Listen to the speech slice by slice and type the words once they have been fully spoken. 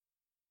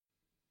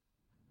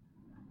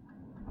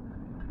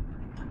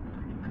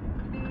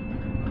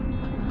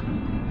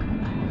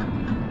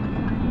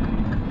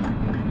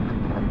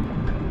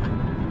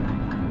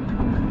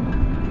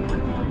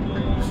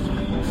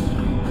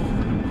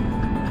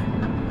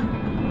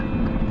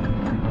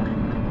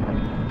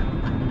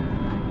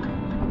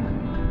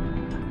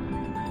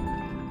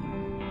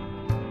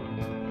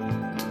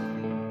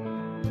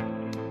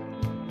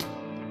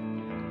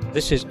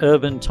This is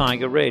Urban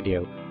Tiger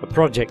Radio, a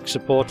project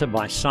supported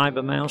by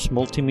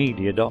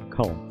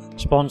CybermouseMultimedia.com,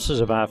 sponsors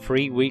of our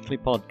free weekly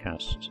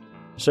podcasts.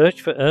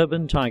 Search for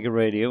Urban Tiger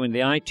Radio in the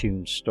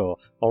iTunes Store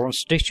or on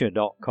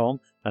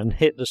Stitcher.com and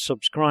hit the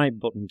subscribe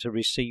button to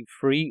receive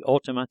free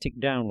automatic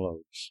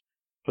downloads.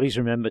 Please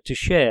remember to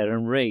share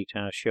and rate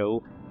our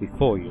show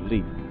before you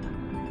leave.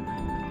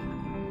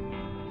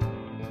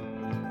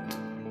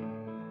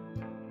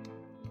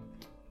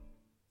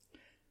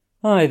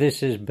 Hi,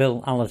 this is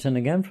Bill Allerton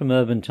again from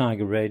Urban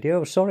Tiger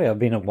Radio. Sorry I've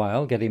been a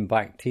while getting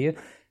back to you.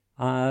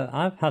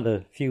 I've had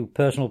a few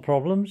personal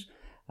problems,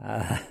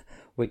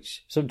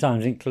 which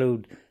sometimes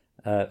include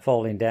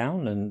falling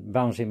down and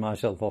bouncing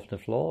myself off the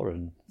floor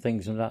and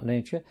things of that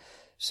nature.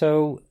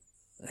 So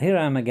here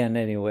I am again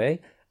anyway,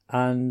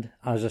 and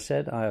as I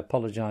said, I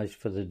apologise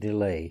for the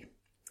delay.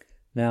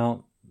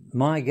 Now,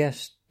 my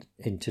guest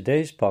in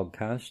today's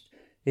podcast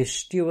is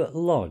Stuart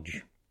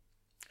Lodge.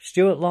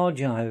 Stuart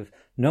Lodge I've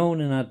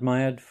known and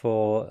admired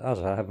for, as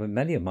I have with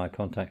many of my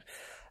contacts,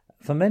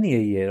 for many a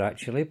year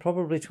actually,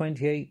 probably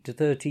 28 to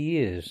 30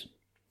 years.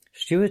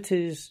 Stuart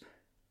is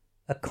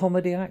a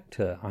comedy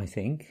actor, I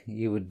think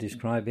you would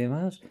describe him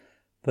as,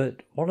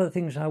 but one of the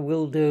things I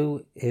will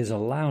do is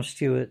allow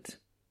Stuart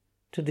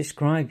to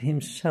describe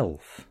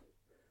himself,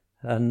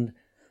 and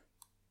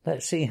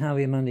let's see how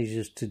he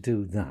manages to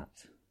do that,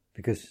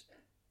 because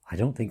I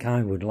don't think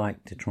I would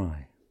like to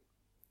try.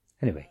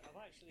 Anyway,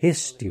 here's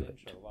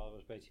Stuart.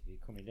 Basically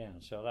coming down,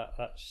 so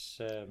that's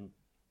fair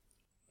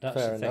the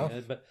thing. enough.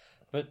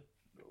 But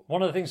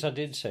one of the things I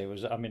did say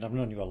was, I mean, I've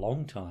known you a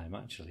long time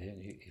actually.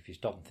 If you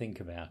stop and think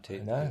about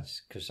it,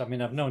 because I've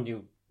known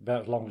you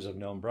about as long as I've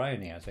known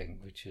Bryony, I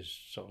think, which is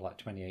sort of like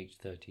 28 to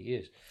 30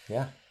 years.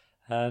 Yeah,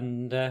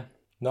 and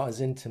not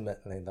as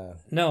intimately though.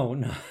 No,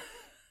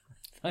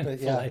 But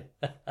yeah.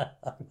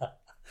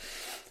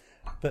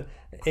 But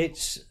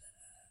it's.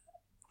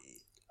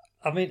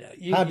 I mean,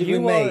 How did we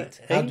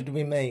meet? How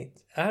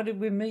did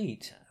we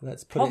meet?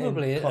 Let's put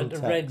probably it in at the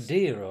Red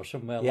Deer or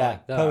somewhere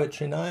like that.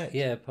 Poetry night.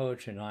 Yeah,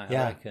 poetry night.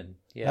 Yeah. I reckon.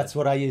 Yeah, that's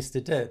what I used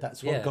to do.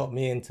 That's what got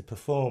me into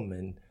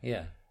performing.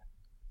 Yeah.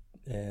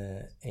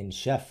 In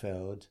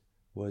Sheffield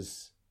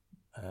was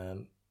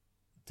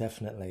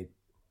definitely,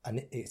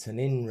 and it's an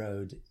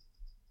inroad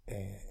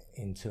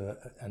into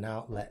an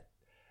outlet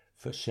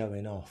for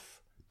showing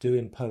off,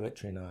 doing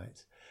poetry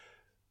nights,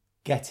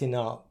 getting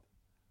up.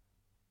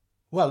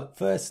 Well,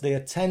 firstly,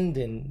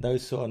 attending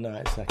those sort of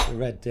nights like the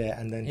Red Deer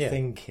and then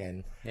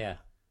thinking,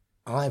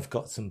 I've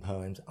got some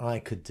poems, I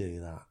could do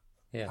that.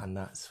 Yeah. And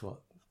that's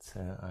what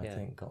I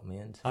think got me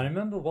into it. I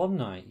remember one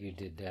night you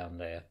did down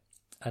there,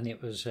 and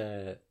it was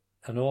an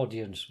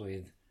audience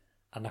with,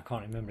 and I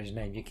can't remember his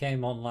name, you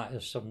came on like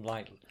as some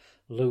like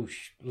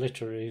loose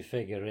literary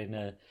figure in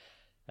a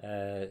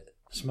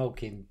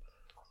smoking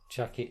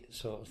jacket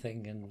sort of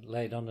thing and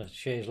laid on a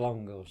chaise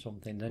longue or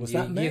something. And was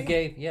that me? You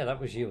gave, that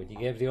was you. And you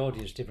gave the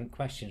audience different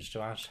questions to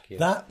ask you.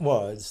 That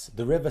was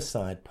the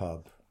Riverside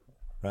pub,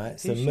 right?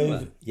 So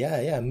moving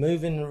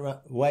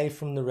away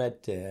from the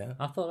Red Deer.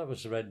 I thought that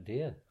was the Red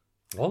Deer.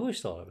 I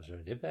always thought it was the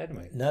Red Deer, but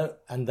anyway. No,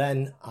 and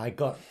then I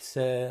got...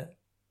 do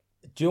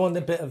you want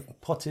a bit of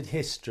potted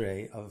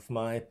history of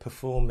my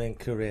performing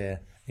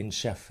career in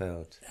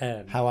Sheffield?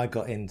 How I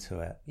got into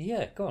it?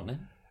 Yeah, go on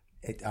then.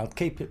 I'll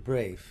keep it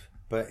brief.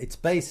 But it's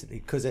basically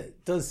because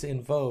it does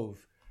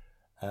involve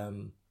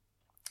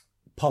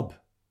pub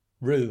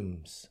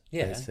rooms,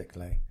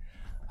 basically,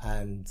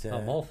 and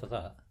I'm all for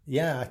that.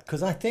 Yeah,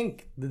 because I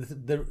think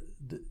the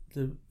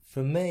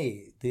for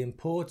me the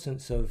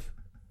importance of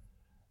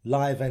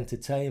live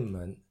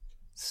entertainment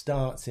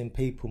starts in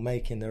people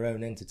making their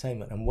own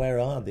entertainment, and where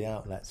are the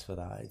outlets for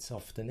that? It's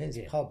often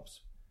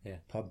pubs,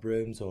 pub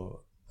rooms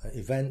or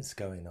events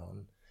going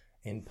on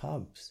in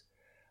pubs,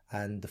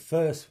 and the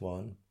first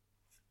one.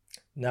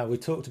 Now, we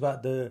talked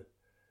about the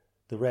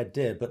Red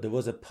Deer, but there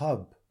was a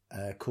pub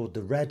called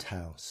the Red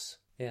House.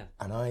 Yeah.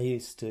 And I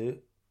used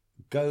to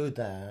go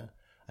there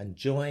and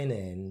join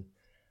in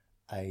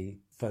a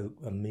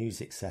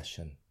music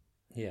session.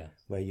 Yeah.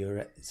 Where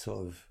you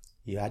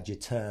had your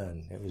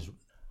turn. It was,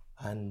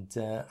 and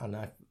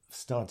I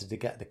started to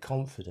get the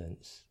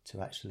confidence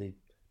to actually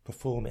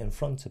perform it in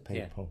front of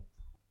people. Yeah.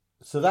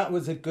 So that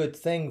was a good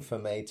thing for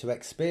me to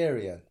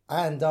experience.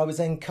 And I was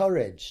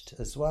encouraged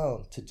as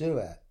well to do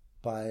it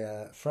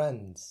by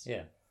friends.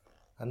 Yeah.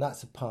 And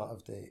that's a part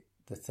of the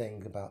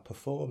thing about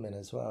performing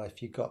as well.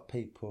 If you got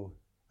people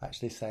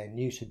actually saying,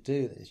 you should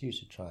do this, you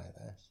should try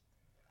this,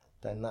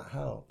 then that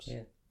helps.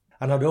 Yeah.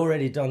 And I'd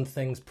already done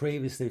things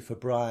previously for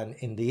Brian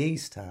in the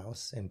East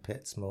House in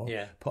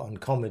Pittsmore, put on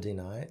comedy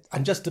night.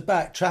 And just to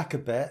backtrack a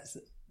bit,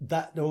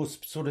 that all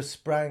sort of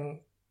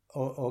sprang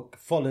or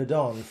followed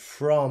on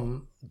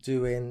from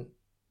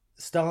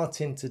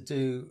starting to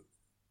do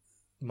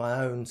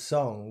my own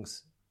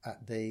songs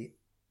at the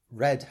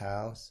Red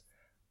House,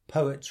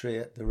 poetry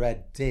at the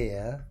Red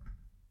Deer,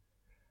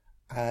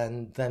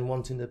 and then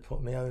wanting to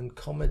put my own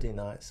comedy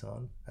nights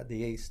on at the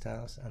East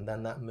House, and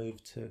then that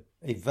moved to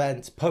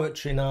events,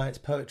 poetry nights,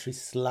 poetry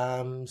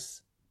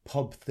slams,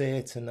 pub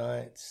theatre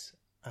nights,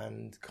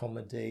 and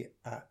comedy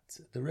at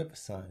the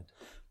Riverside.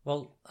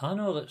 Well, I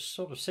know that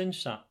sort of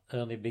since that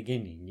early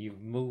beginning,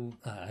 you've moved,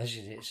 as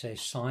you say,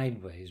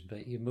 sideways,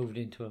 but you moved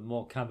into a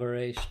more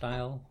cabaret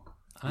style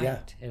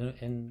act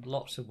in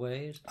lots of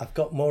ways. I've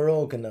got more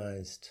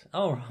organised.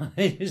 Oh,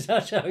 right. Is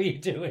that how you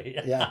do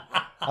it? Yeah,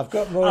 I've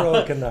got more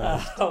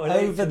organised.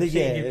 Over the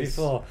years,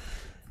 before.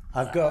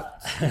 I've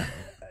got...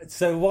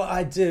 So what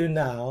I do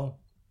now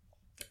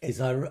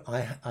is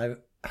I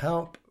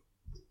help...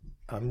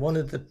 I'm one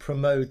of the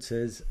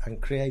promoters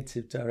and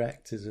creative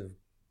directors of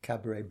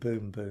Cabaret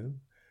Boom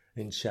Boom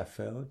in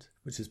Sheffield,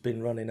 which has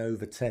been running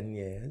over 10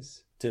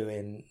 years,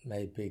 doing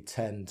maybe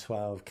 10,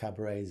 12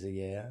 cabarets a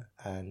year,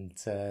 and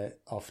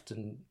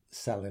often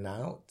selling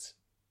out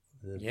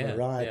the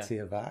variety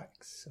of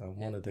acts. I'm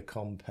one of the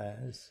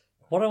compares.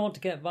 What I want to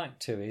get back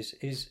to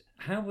is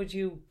how would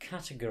you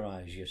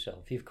categorise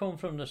yourself? You've come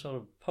from the sort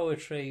of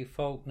poetry,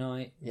 folk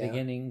night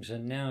beginnings,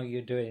 and now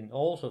you're doing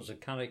all sorts of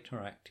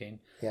character acting,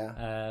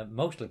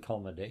 mostly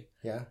comedy.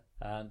 Yeah.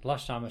 And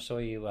last time I saw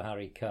you were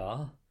Harry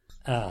Carr.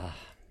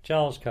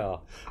 Charles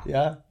Carr.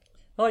 Yeah.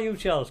 Oh, you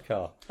Charles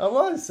Carr? I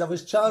was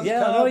Charles Carr.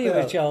 Yeah, I know you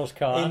were Charles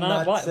Carr. And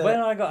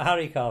where I got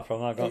Harry Carr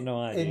from, I've got no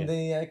idea. In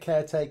the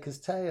Caretaker's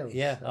Tales.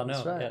 Yeah, I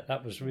know. Right. Yeah,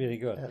 that was really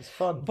good. That's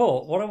fun.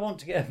 But what I want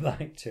to get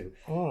back to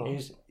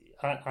is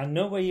I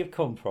know where you've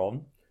come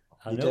from.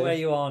 I know where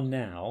you are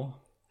now.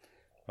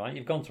 Right,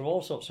 you've gone through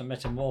all sorts of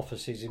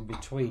metamorphoses in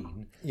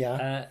between.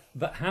 Yeah.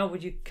 But how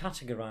would you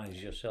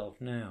categorise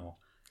yourself now?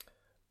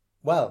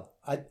 Well,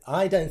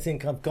 I don't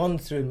think I've gone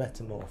through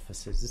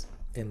metamorphoses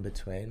in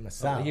between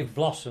myself. Oh, you've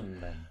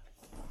blossomed then.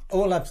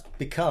 All I've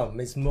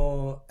become is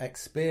more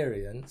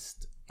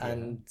experienced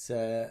and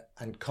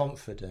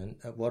confident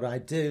at what I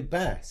do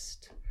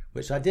best,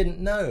 which I didn't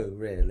know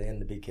really in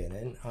the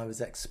beginning. I was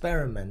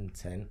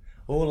experimenting.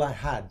 All I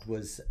had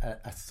was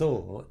a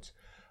thought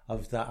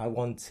of that I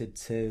wanted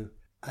to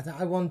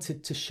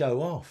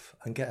show off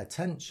and get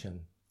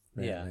attention,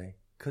 really,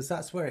 because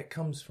that's where it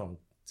comes from,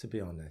 to be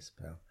honest,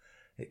 Bill.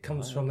 It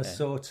comes from a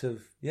sort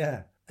of,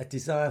 a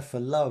desire for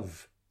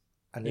love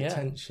and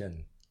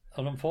attention.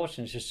 And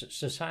unfortunately,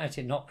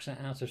 society knocks it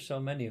out of so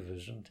many of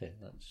us, doesn't it?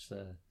 That's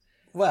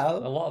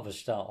well, a lot of us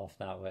start off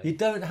that way. You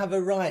don't have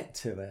a right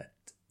to it.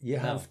 You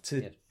have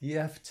to have, you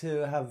have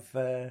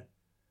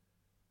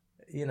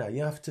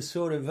to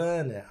sort of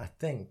earn it, I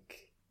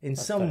think, in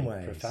some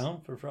ways.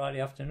 Profound for Friday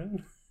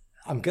afternoon.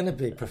 I'm going to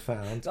be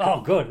profound.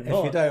 Oh, good.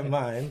 If you don't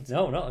mind.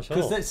 No, not at all.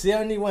 Because that's the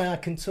only way I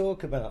can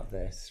talk about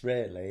this,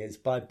 really, is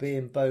by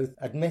being both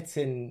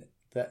admitting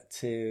that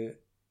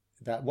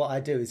what I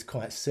do is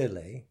quite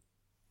silly.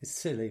 It's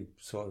silly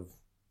sort of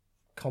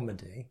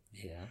comedy.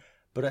 Yeah.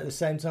 But at the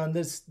same time,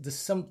 there's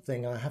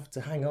something I have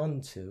to hang on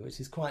to, which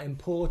is quite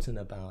important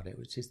about it,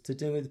 which is to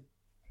do with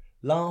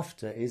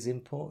laughter is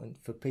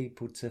important for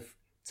people to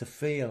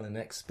feel and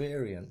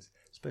experience,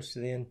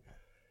 especially in...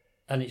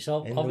 And it's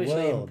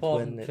obviously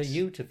important for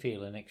you to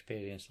feel and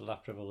experience the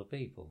laughter of other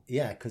people.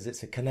 Yeah, because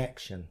it's a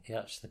connection.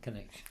 Yeah, it's the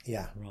connection.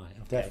 Yeah, right.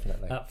 Okay.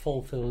 Definitely. That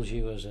fulfills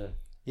you as a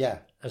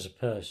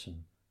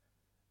person.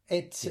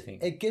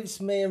 It gives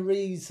me a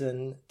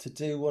reason to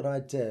do what I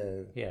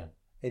do. Yeah.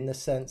 In the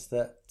sense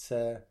that,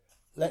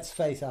 let's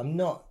face it, I'm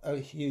not a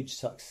huge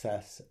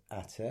success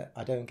at it.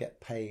 I don't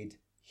get paid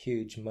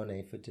huge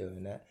money for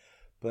doing it,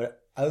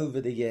 but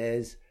over the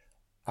years,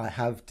 I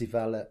have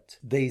developed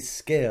these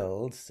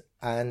skills,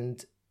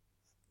 and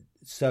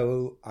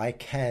so I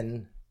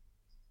can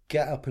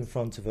get up in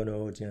front of an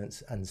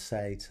audience and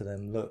say to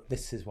them, look,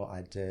 this is what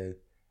I do.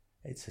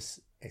 It's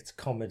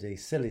comedy,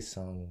 silly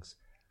songs,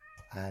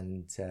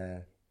 and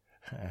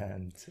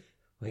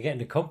we're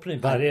getting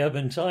accompanied by the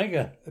Urban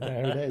Tiger.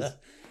 There it is.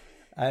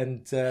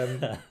 And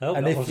I hope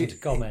that wasn't a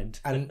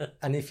comment.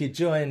 and if you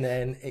join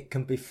in, it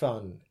can be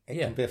fun. It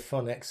can be a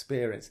fun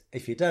experience.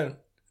 If you don't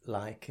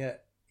like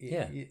it,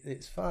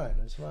 it's fine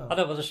as well. I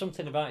know, but there's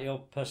something about your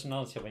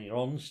personality when you're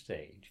on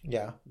stage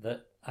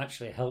that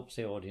actually helps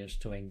the audience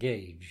to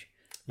engage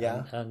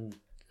and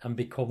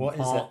become part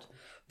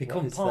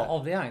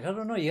of the act. I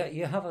don't know,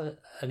 you have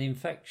an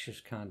infectious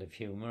kind of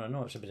humour. I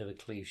know it's a bit of a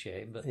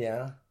cliche, but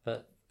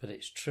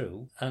it's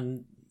true.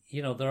 And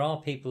there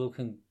are people who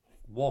can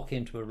walk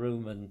into a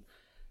room and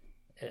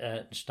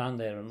stand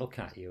there and look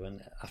at you,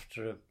 and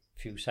after a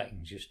few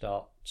seconds you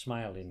start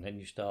smiling and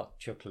you start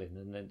chuckling,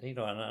 and then and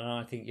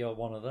I think you're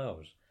one of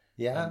those.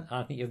 And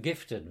I think you're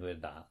gifted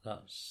with that.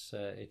 That's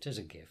it is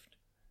a gift.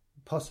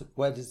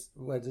 Where does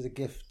the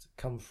gift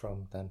come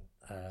from then?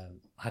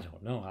 I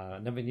don't know. I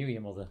never knew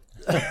your mother.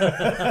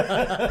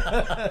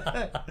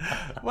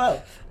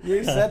 Well,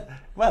 you said.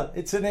 Well,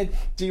 it's an.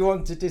 Do you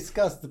want to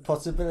discuss the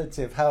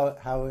possibility of how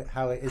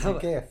it is a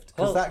gift?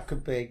 Because that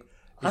could be.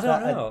 I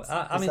don't know.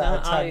 I mean,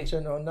 a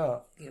tangent or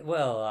not?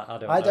 Well, I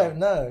don't know. I don't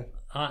know.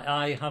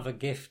 I have a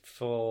gift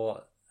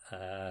for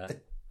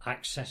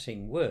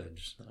accessing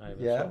words. I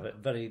have a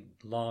very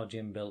large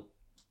inbuilt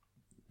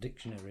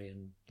dictionary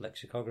and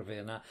lexicography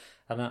and that,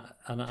 and I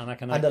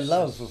can access, a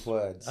love of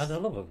words. And a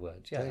love of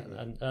words,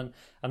 and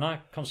I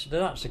consider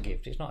that's a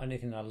gift. It's not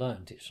anything I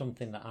learnt. It's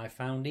something that I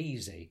found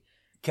easy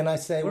Can I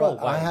say We're all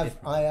what I wired have?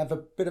 different. I have a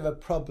bit of a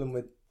problem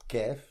with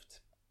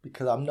gift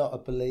because I'm not a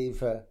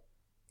believer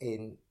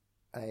in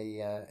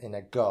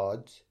a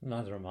God,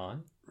 Neither am I.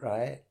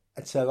 right?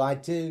 And so I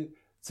do.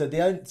 So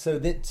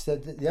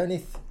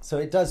so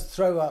it does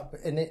throw up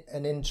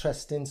an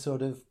interesting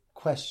sort of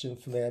question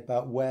for me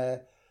about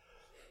where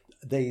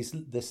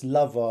this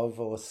love of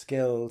or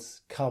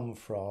skills come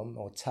from,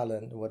 or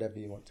talent, or whatever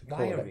you want to call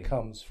Wiring. it,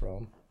 comes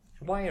from.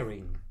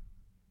 Wiring.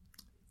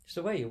 It's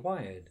the way you're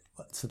wired.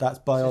 So that's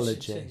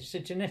biology. It's a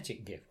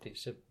genetic gift.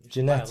 It's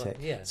Genetic.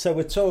 Yeah. So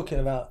we're talking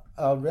about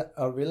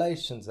our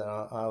relations and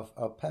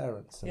our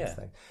parents and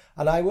things.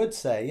 And I would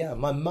say, yeah,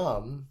 my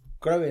mum,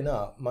 growing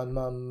up, my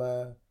mum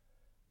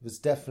was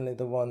definitely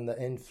the one that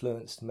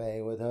influenced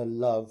me with her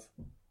love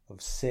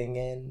of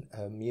singing,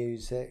 her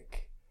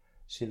music.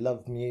 She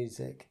loved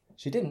music.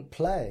 She didn't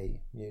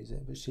play music,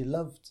 but she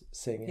loved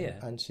singing,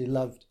 and she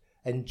loved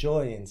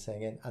enjoying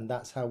singing, and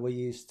that's how we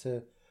used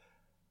to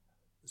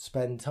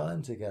spend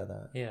time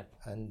together. Yeah.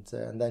 And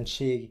then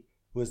she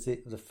was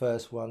the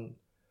first one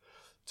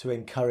to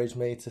encourage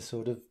me to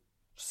sort of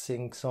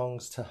sing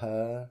songs to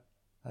her,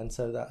 and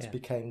so that's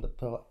became the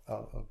part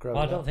of growing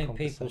up. I don't think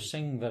people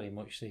sing very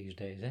much these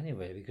days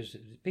anyway, because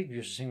people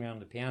used to sing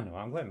around the piano.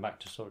 I'm going back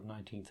to sort of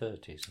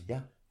 1930s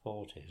and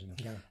 40s.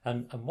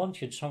 And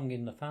once you'd sung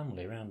in the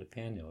family around the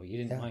piano, you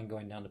didn't mind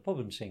going down the pub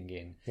and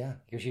singing,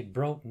 because you'd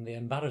broken the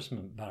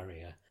embarrassment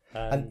barrier.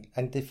 And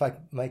if I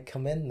may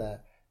come in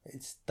there,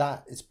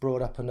 it's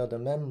brought up another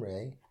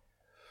memory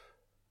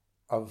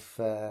of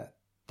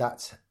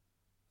that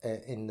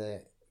in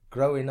the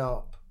growing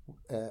up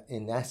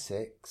in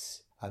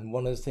Essex, and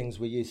one of the things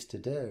we used to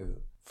do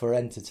for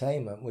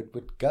entertainment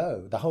would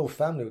go, the whole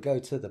family would go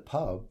to the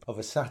pub of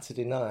a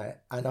Saturday night,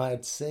 and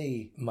I'd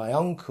see my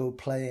uncle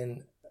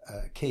playing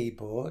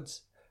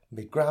keyboards,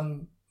 my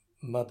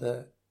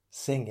grandmother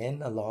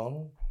singing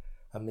along,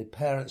 and my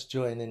parents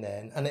joining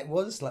in, and it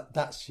was like,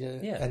 that's your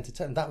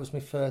entertainment. That was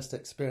my first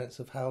experience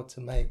of how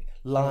to make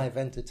live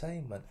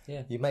entertainment.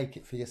 You make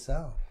it for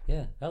yourself.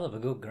 Hell of a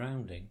good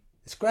grounding.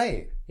 It's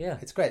great.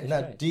 It's great.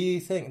 Now, great. do you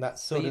think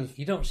that's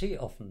you don't see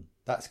it often?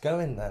 That's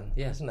going then,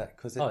 isn't it?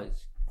 Because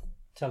it's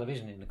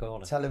television in the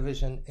corner.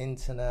 Television,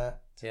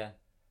 internet.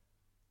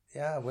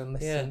 We're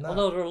missing that.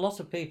 Although there are a lot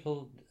of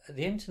people,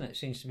 the internet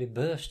seems to be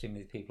bursting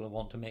with people who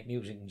want to make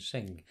music and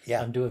sing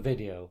and do a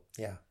video.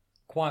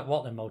 Quite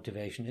what their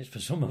motivation is for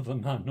some of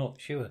them, I'm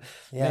not sure.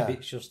 Maybe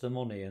it's just the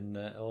money and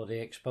or the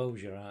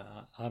exposure.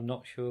 I'm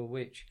not sure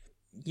which.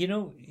 You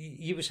know,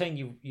 you were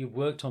saying you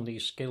worked on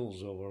these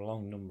skills over a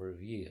long number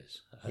of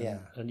years.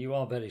 And you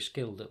are very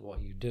skilled at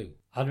what you do.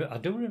 I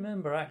do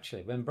remember,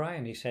 actually, when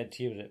Brian, he said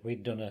to you that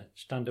we'd done a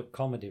stand-up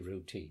comedy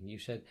routine, you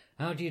said,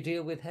 how do you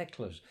deal with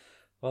hecklers?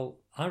 Well,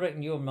 I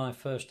reckon you're my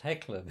first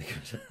heckler,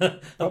 because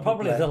I'm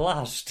probably the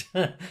last.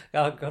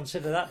 I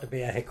consider that to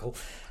be a heckle.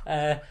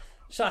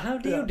 So how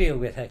do you deal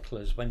with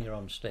hecklers when you're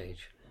on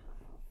stage?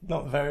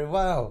 Not very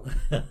well.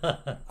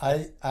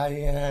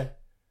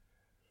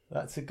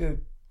 That's a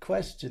good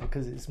question,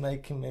 because it's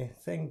making me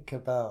think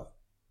about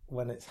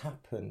when it's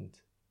happened.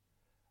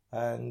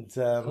 And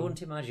I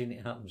wouldn't imagine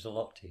it happens a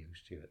lot to you,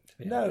 Stuart.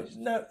 No,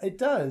 it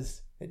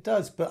does. It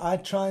does, but I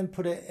try and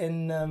put it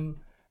in...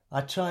 I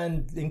try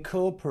and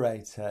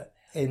incorporate it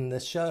in the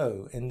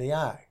show, in the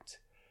act.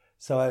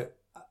 So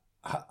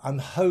I'm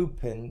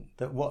hoping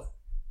that what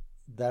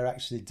they're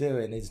actually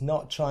doing is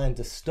not trying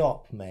to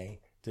stop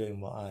me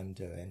doing what I'm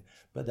doing,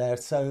 but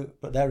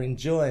they're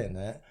enjoying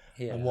it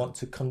and want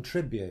to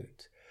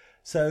contribute.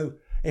 So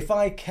if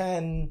I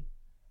can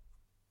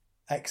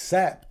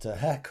accept a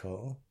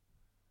heckle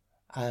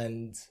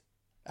and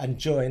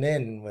join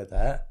in with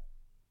it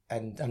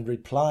and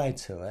reply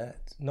to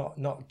it,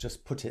 not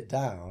just put it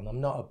down.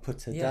 I'm not a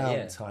put it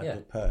down type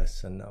of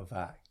person of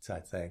act, I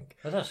think.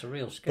 Well, that's a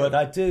real skill. But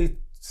I do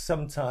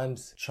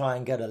sometimes try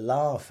and get a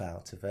laugh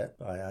out of it.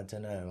 I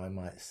don't know, I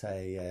might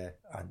say,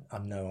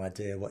 I've no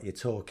idea what you're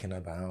talking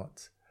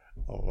about,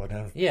 or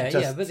whatever. But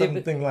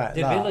something like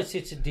the that.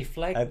 ability to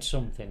deflect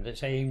something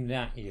that's aimed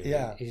at you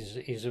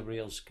is a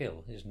real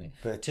skill, isn't it?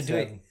 But to do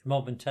it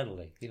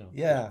momentarily,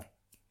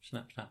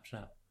 snap, snap,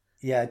 snap.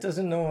 Yeah, it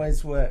doesn't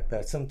always work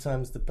though.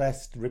 Sometimes the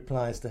best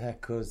replies to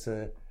heckles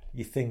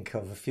you think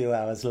of a few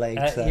hours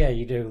later. Yeah,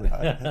 you do.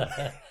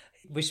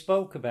 We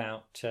spoke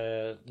about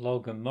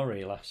Logan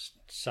Murray last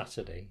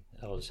Saturday,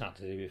 or the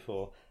Saturday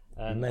before,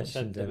 and I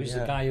said there was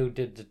the guy who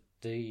did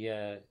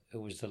who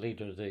was the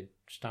leader of the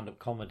stand-up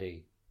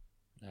comedy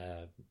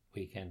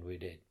weekend we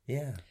did.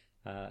 Yeah,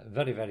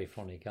 very, very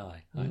funny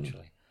guy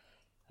actually,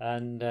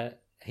 and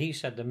he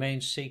said the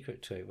main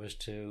secret to it was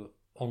to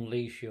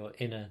unleash your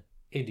inner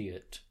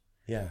idiot.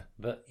 Yeah,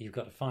 but you've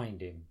got to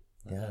find him,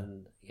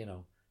 and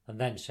and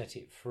then set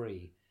it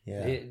free.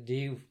 Yeah, do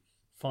you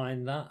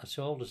find that at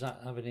all? Does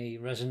that have any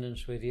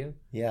resonance with you?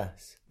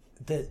 Yes,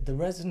 the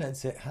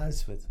resonance it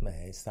has with me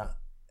is that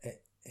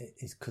it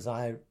is because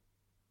I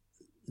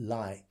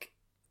like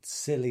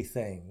silly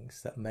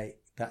things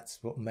that's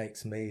what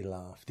makes me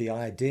laugh. The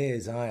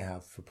ideas I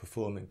have for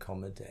performing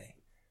comedy,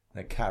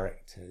 the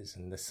characters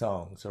and the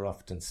songs are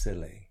often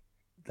silly.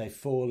 they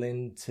fall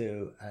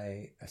into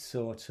a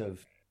sort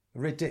of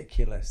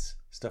ridiculous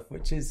stuff,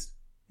 which is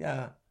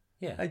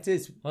it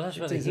is. Well, that's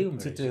it what the is humour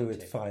to is, do isn't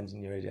with it?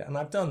 finding your idiot. And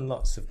I've done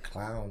lots of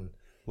clown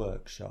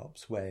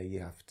workshops where you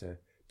have to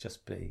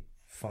just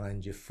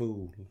find your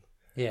fool.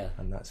 Yeah.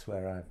 And that's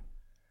where I've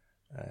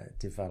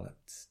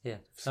developed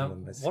some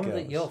of my skills. One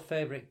of your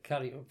favourite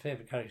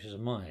characters of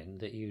mine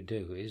that you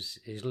do is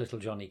Little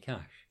Johnny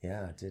Cash.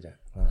 Yeah, I did it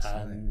last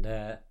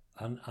night.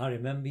 And I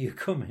remember you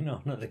coming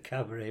on at the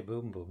Cabaret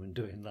Boom Boom and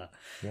doing that.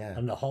 Yeah.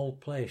 And the whole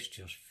place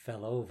just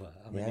fell over.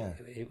 I mean,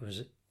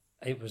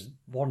 it was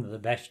one of the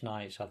best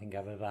nights I think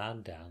I've ever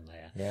had down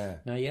there. Yeah.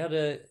 Now you had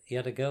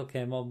a girl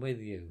came on with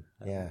you.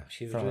 Yeah.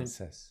 She was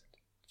Frances.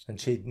 And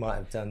she might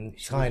have done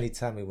Tiny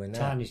Tammy Wynette.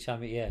 Tiny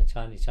Tammy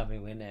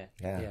Wynette.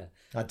 Yeah.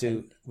 I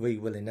do Wee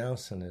Willie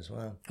Nelson as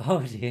well. Oh,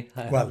 dear.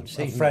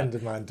 A friend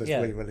of mine does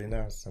Wee Willie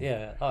Nelson.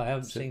 Yeah. Oh, I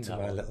haven't seen that. To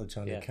my one. Little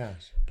Johnny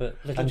Cash. But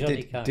Little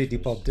Johnny Cash. Diddy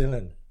Bob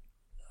Dylan.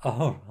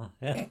 Oh,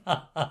 yeah.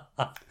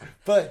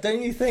 But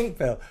don't you think,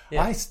 Bill?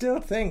 Yeah. I still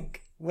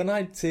think when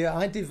I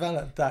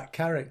developed that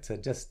character.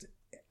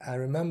 I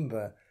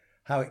remember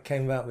how it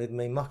came about with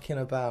me mucking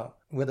about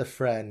with a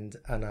friend,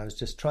 and I was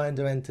just trying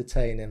to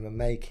entertain him and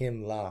make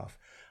him laugh.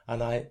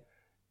 And I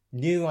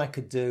knew I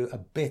could do a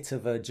bit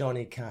of a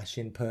Johnny Cash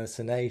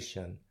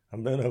impersonation.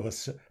 And then it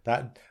was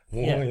that,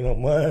 my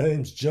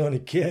name's Johnny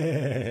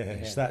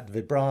Cash, that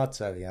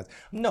vibrato he has.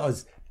 I'm not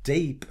as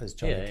deep as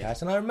Johnny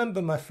Cash. And I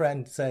remember my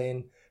friend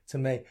saying to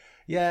me,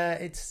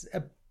 it's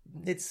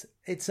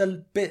a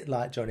bit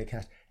like Johnny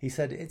Cash. He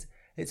said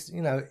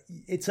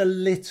it's a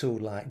little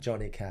like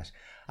Johnny Cash.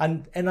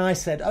 And I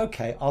said,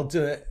 okay, I'll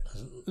do it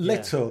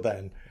little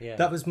then. Yeah.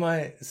 That was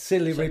my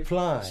silly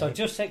reply. So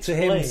just explain,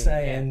 to him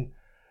saying,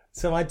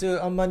 so I do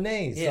it on my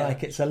knees,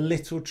 like it's a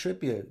little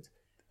tribute.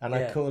 And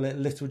I call it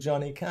Little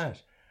Johnny Cash.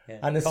 Yeah.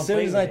 And as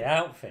soon as the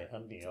outfit,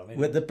 haven't you? I mean,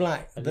 with the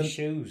black, and the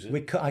shoes,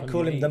 I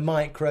call him the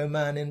Micro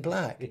Man in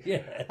Black.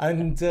 Yeah.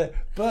 And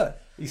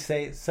but you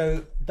see,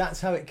 so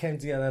that's how it came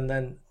together. And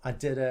then I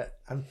did it,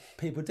 and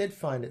people did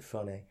find it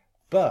funny.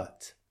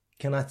 But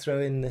can I throw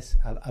in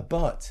a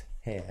but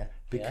here?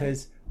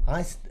 Because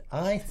I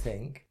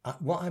think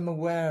what I'm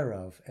aware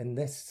of in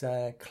this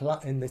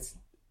what I'm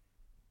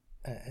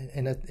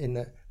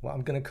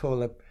going to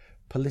call a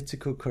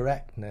political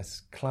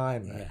correctness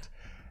climate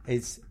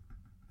is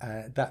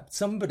that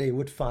somebody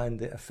would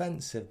find it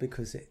offensive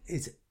because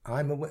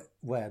I'm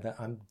aware that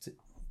I'm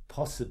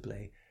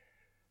possibly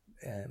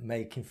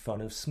making fun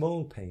of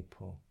small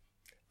people.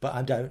 But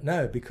I don't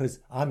know, because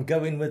I'm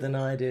going with an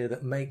idea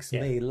that makes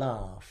me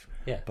laugh.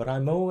 Yeah. But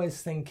I'm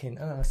always thinking,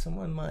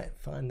 someone might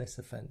find this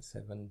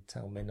offensive and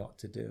tell me not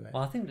to do it.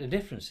 Well, I think the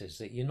difference is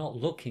that you're not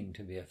looking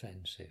to be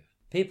offensive.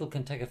 People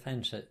can take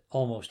offence at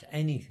almost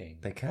anything.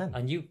 They can.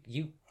 And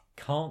you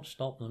can't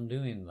stop them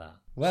doing that.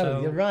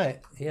 Well, you're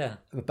right. Yeah.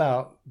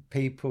 About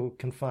people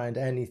can find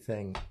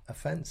anything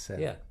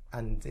offensive. Yeah.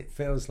 And it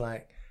feels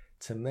like,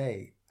 to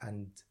me,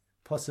 and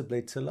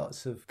possibly to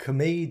lots of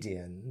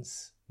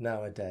comedians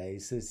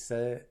nowadays, is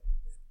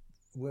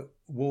we're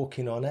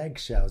walking on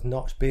eggshells,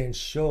 not being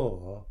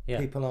sure. Yeah.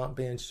 People aren't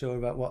being sure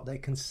about what they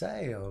can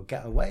say or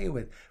get away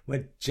with.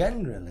 Where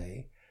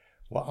generally,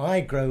 what I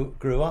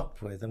grew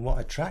up with and what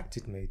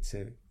attracted me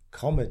to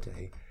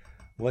comedy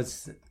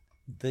was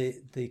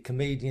the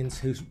comedians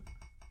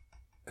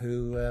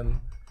who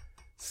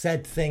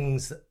said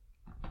things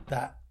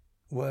that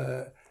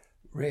were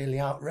really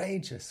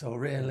outrageous or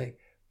really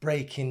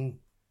breaking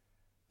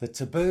the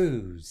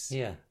taboos.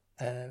 Yeah.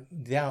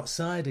 The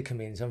outsider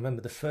comedians. I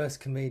remember the first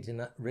comedian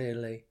that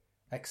really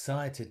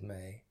excited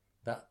me,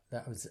 that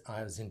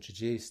I was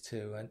introduced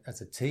to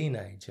as a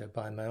teenager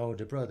by my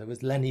older brother,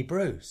 was Lenny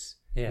Bruce,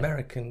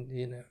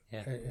 American,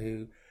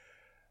 who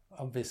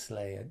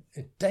obviously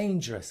a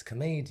dangerous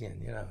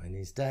comedian, in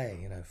his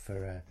day,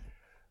 for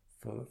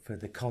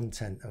the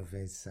content of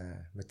his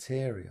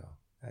material,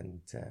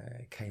 and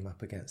came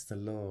up against the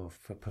law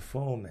for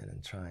performing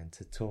and trying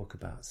to talk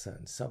about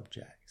certain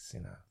subjects,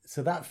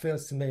 So that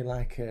feels to me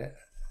like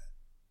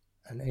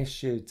an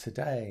issue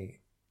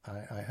today.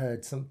 I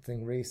heard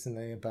something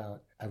recently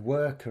about a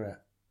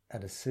worker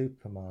at a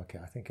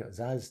supermarket, I think it was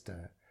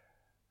Asda,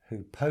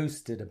 who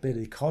posted a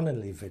Billy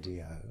Connolly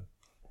video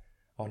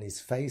on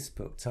his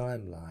Facebook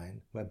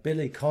timeline, where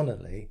Billy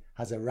Connolly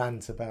has a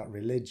rant about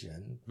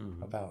religion,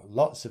 about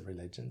lots of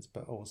religions,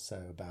 but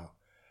also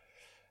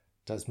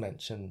does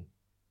mention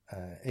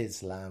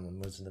Islam and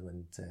Muslim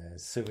and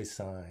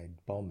suicide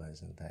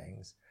bombers and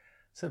things.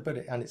 So,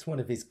 and it's one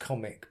of his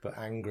comic but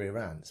angry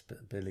rants,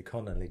 but Billy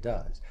Connolly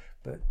does.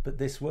 But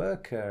this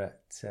worker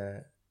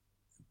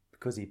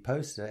because he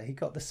posted it, he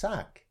got the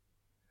sack.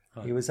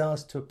 Oh. He was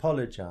asked to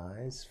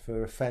apologise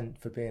for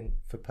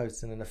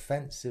posting an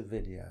offensive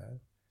video.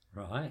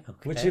 Right.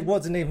 Okay. Which it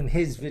wasn't even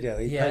his video.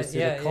 He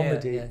posted a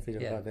comedy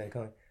video by Billy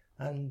Connolly.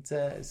 And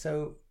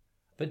so.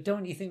 But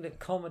don't you think that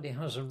comedy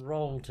has a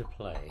role to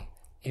play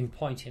in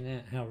pointing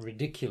out how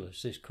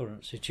ridiculous this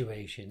current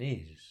situation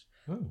is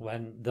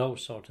when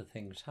those sort of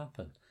things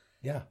happen?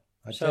 Yeah,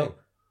 I do. So,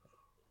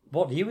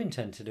 what do you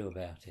intend to do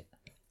about it?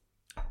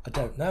 I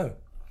don't know.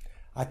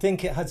 I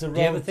think it has a role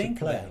Do you ever to think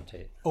play about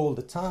it? all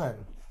the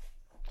time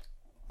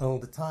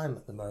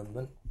at the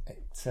moment.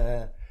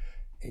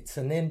 It's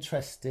an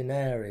interesting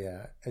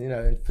area,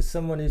 and for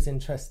someone who's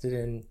interested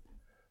in,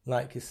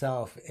 like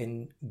yourself,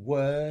 in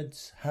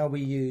words, how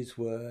we use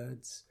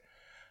words,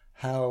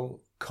 how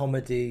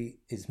comedy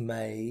is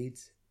made.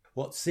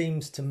 What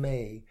seems to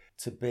me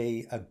to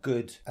be a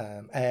good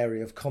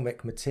area of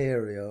comic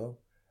material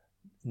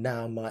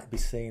now might be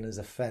seen as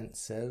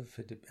offensive,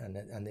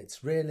 and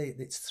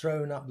it's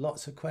thrown up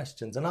lots of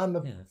questions. And I'm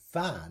a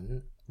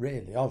fan,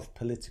 really, of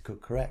political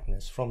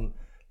correctness from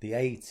the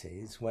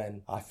 80s,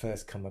 when I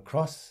first come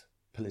across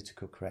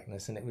political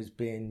correctness, and it was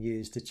being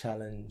used to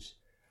challenge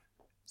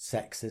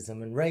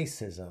sexism and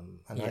racism.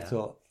 And I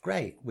thought,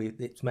 great,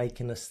 it's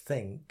making us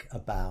think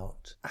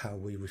about how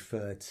we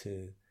refer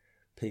to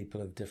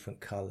people of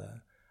different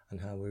colour, and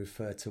how we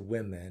refer to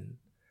women,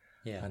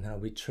 and how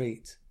we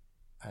treat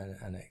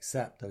and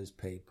accept those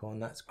people,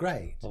 and that's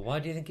great. Well, why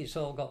do you think it's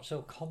all got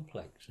so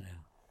complex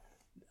now?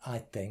 I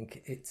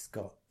think it's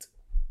got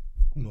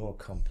more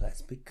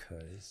complex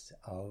because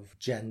of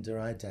gender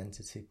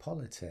identity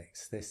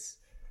politics. This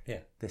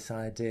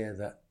idea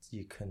that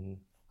you can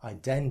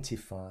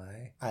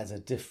identify as a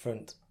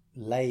different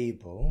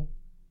label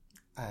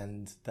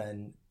and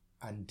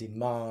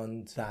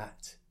demand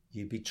that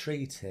you be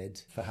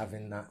treated for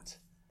having that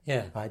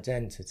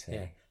identity.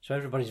 Yeah. So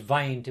everybody's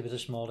vying to be the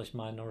smallest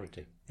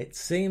minority. It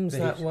seems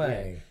that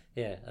way.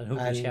 Yeah, and who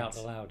can shout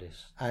the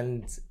loudest.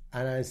 And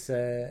as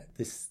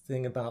this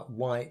thing about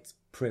white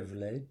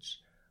privilege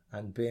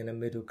and being a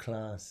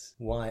middle-class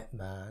white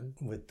man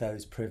with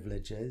those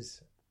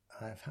privileges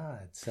I've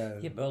had. So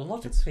yeah, but a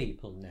lot of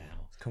people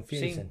now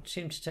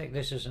seem to take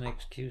this as an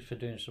excuse for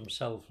doing some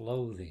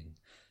self-loathing.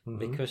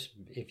 Because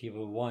if you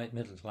were white,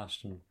 middle-class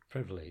and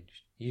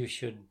privileged, you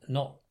should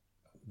not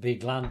be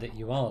glad that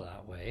you are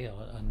that way,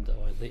 or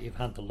that you've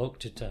had the luck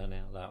to turn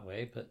out that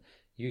way, but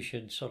you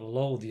should sort of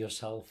loathe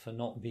yourself for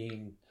not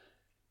being,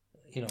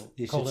 you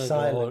coloured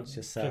or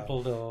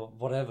crippled or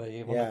whatever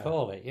you want to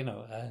call it,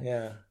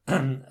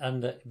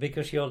 and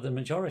because you're the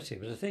majority.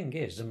 But the thing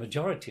is, the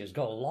majority has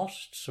got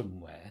lost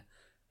somewhere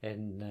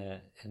in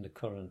the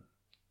current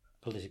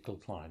political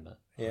climate,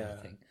 I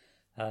think.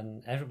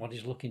 And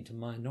everybody's looking to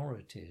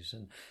minorities,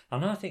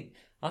 and I think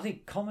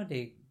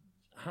comedy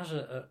has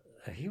a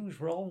huge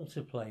role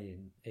to play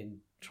in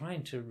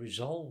trying to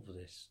resolve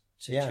this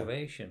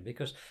situation,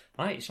 because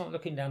it's not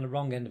looking down the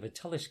wrong end of a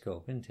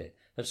telescope, isn't it?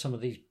 At some of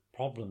these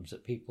problems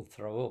that people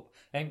throw up,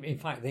 and in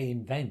fact they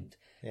invent.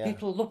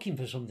 People are looking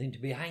for something to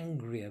be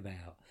angry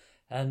about,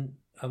 and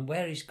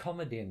where is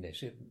comedy in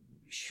this?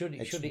 Should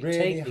it really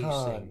take these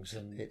hard. Things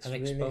and it's and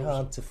really expose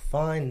hard them? to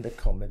find the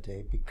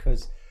comedy,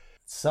 because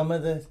some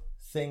of the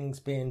things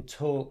being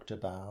talked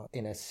about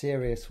in a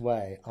serious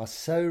way are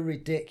so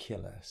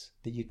ridiculous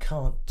that you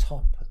can't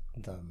top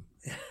them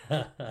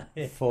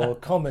for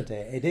comedy.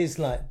 It is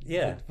like,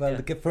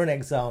 for an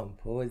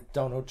example, with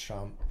Donald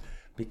Trump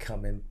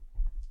becoming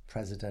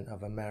president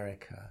of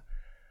America,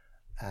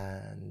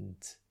 and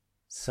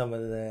some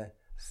of the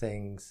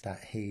things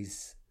that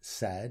he's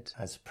said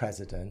as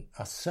president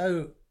are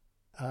so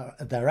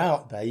they're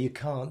out there, you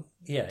can't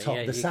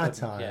top the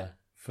satire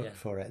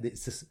for it.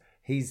 It's just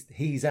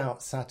he's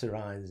out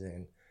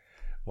satirizing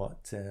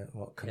what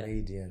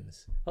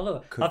comedians.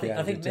 Although I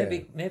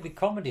think maybe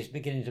comedy is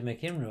beginning to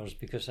make inroads,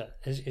 because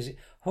is it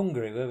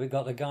Hungary, where we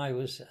got the guy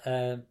was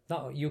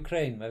not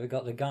Ukraine, where we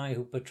got the guy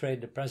who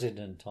portrayed the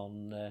president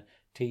on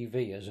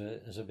TV as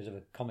a bit of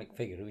a comic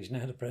figure, who is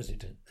now the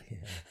president.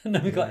 And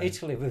then we've got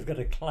Italy, we've got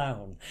a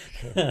clown.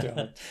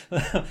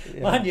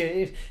 Mind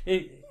you,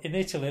 in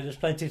Italy there's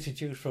plenty to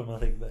choose from, I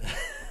think. But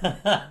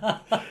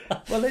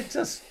well,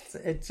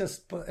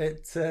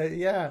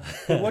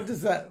 But what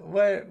does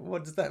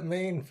that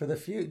mean for the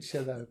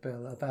future, though,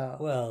 Bill? About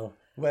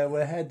where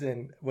we're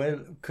heading?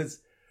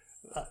 Because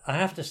I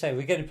have to say,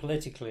 we're getting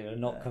politically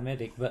and not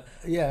comedic, but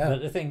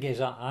the thing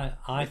is,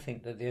 I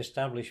think that the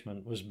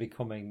establishment was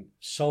becoming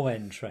so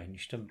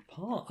entrenched, and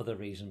part of the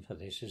reason for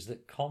this is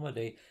that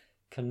comedy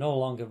can no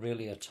longer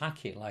really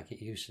attack it like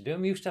it used to do. I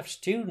mean, we used to have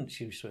students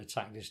who used to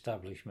attack the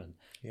establishment,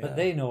 but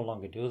they no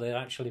longer do. They're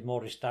actually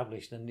more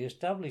established than the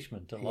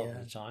establishment a lot of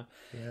the time.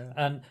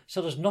 And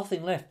so there's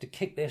nothing left to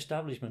kick the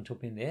establishment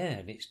up in the air.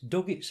 And it's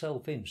dug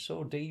itself in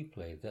so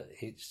deeply that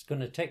it's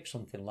going to take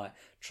something like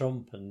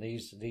Trump and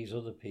these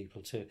other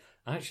people to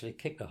actually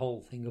kick the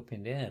whole thing up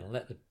in the air and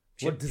let the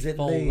chips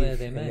fall where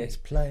they may. In its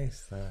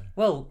place, though?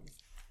 Well,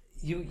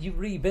 you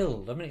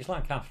rebuild. I mean, it's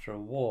like after a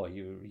war,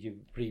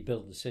 you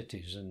rebuild the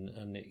cities,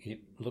 and it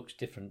looks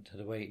different to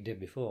the way it did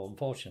before.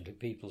 Unfortunately,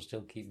 people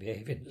still keep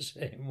behaving the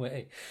same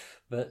way.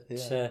 But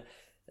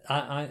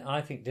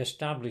I think the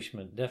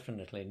establishment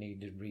definitely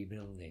needed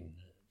rebuilding.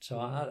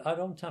 So I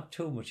don't have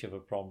too much of a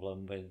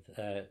problem with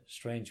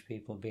strange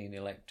people being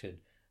elected,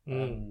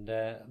 and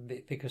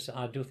because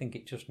I do think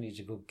it just needs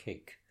a good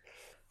kick.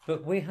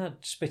 But we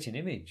had Spitting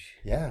Image.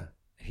 Yeah.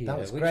 Here, that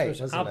was which great,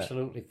 was wasn't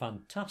absolutely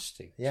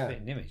fantastic.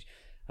 Spitting Image.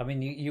 I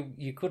mean,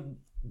 you couldn't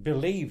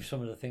believe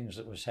some of the things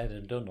that were said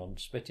and done on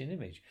Spitting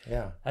Image.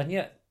 Yeah. And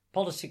yet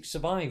politics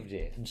survived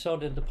it, and so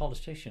did the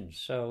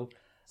politicians. So,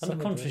 and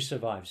the country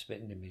survived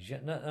spitting image,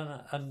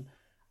 and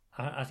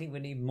I think we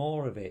need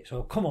more of it.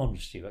 So come on,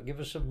 Stuart, give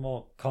us some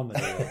more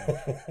comedy.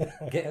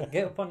 Get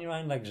up on your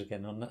hind legs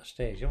again on that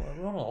stage. We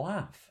want to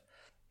laugh.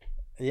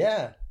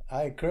 Yeah,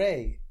 I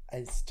agree.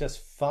 It's just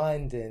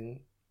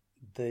finding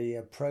the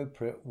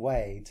appropriate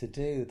way to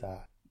do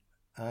that.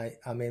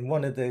 I mean,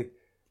 one of the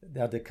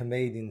other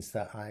comedians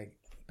that I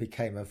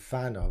became a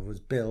fan of was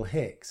Bill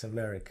Hicks,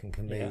 American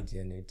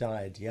comedian who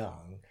died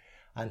young,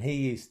 and he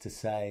used to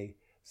say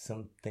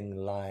something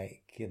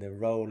like, the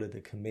role of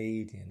the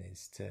comedian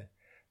is to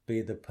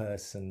be the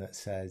person that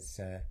says,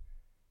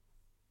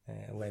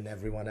 when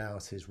everyone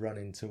else is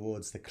running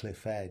towards the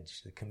cliff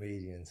edge, the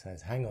comedian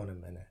says, hang on a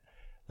minute,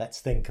 let's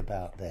think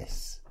about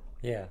this.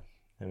 Yeah.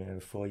 I mean,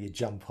 before you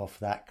jump off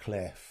that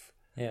cliff,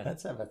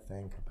 let's have a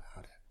think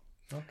about it.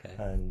 Okay.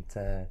 And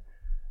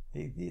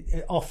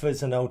it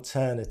offers an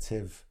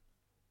alternative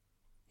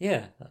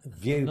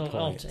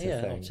viewpoint to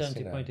things,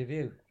 alternative point of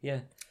view.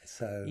 Yeah.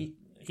 So,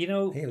 you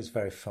know... He was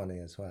very funny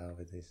as well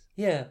with his...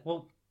 Yeah,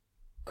 well,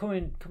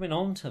 coming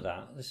on to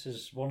that, this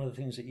is one of the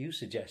things that you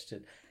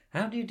suggested.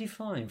 How do you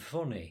define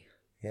funny?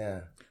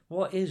 Yeah.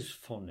 What is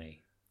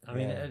funny? I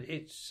mean,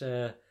 it's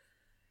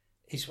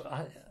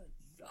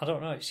I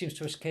don't know, it seems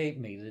to escape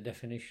me, the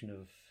definition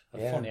of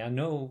funny. I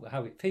know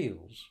how it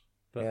feels,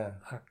 but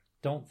I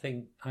don't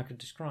think I could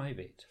describe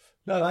it.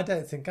 No, I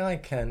don't think I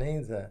can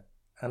either.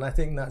 And I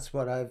think that's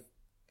what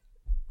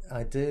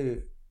I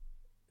do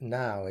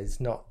now, is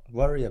not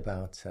worry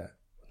about it.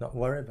 Not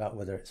worry about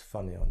whether it's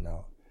funny or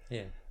not.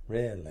 Yeah.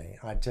 Really.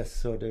 I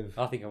just sort of...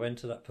 I think I went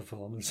to that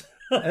performance.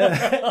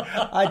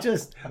 I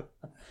just...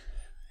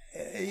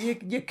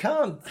 You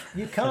can't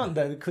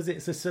though, because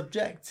it's a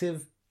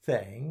subjective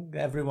thing.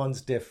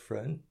 Everyone's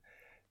different.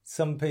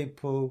 Some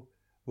people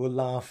will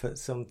laugh at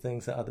some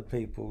things that other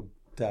people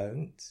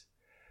don't.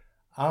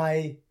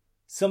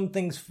 Some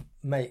things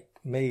make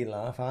me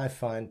laugh. I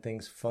find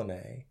things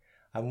funny,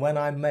 and when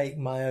I make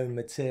my own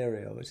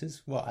material, which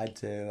is what I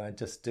do, I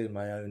just do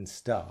my own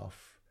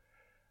stuff,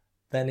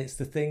 then it's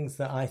the things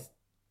that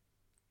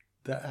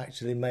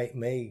actually make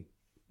me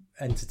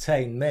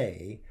entertain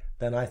me.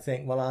 Then I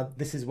think, well,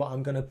 this is what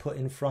I'm going to put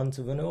in front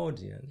of an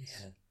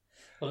audience. Yeah.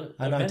 Well,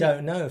 and I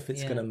don't know if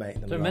it's going to make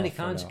them laugh. There are many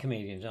kinds of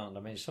comedians, aren't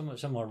there? I mean,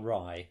 some are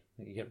wry.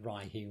 You get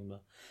wry humour.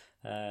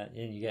 And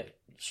you get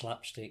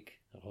slapstick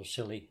or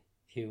silly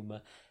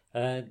humour.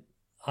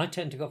 I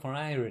tend to go for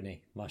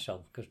irony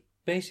myself, because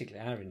basically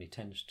irony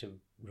tends to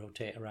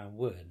rotate around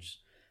words.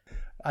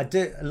 I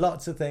do.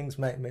 Lots of things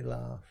make me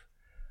laugh.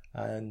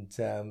 And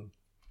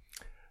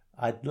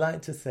I'd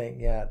like to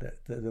think, that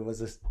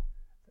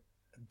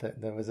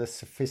there was a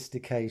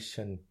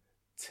sophistication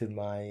to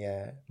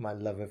my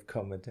love of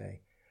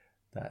comedy,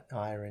 that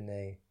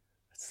irony,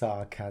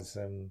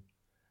 sarcasm,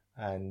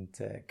 and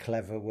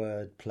clever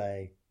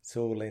wordplay. It's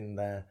all in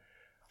there.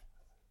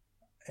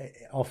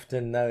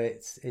 Often, though,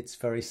 it's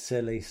very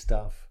silly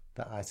stuff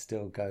that I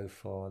still go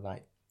for,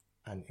 like,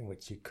 and in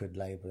which you could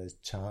label as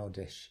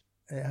childish.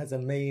 It has a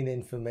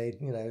meaning for me,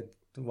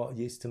 what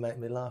used to make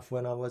me laugh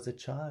when I was a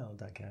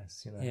child, I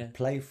guess.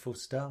 Playful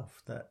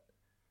stuff that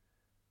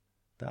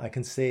I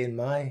can see in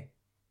my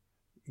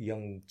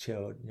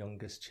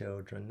youngest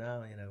children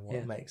now.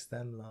 What makes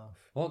them laugh.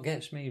 What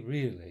gets me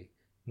really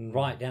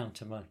right down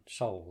to my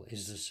soul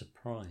is the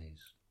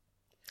surprise.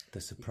 The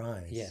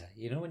surprise.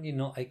 Yeah, when you're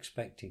not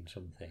expecting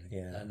something,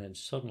 and then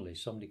suddenly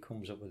somebody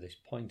comes up with this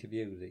point of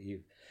view that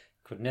you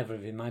could never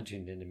have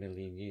imagined in a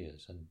million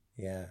years, and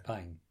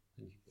bang,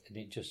 and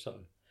it just sort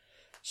of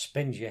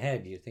spins your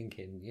head. You're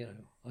thinking,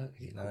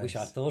 I wish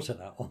I'd thought of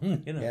that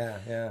one.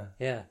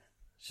 Yeah.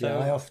 So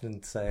I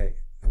often say,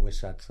 I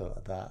wish I'd thought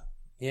of that.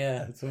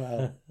 Yeah, as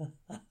well.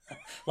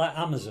 Like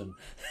Amazon.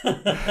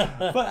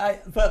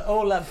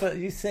 But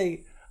you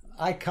see,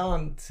 I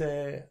can't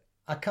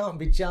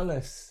be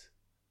jealous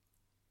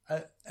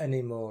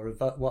anymore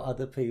about what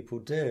other people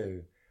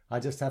do.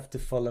 I just have to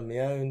follow my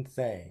own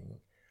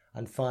thing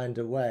and find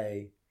a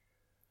way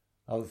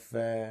of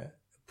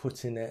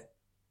putting it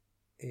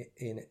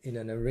in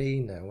an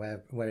arena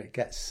where it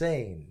gets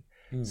seen.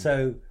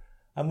 So,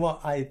 and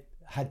what I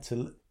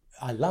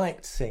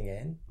liked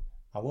singing.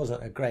 I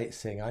wasn't a great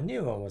singer. I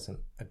knew I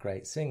wasn't a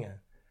great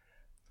singer.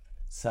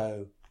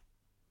 So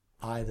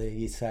either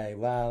you say,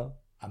 well,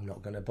 I'm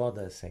not going to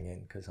bother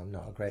singing because I'm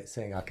not a great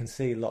singer. I can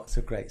see lots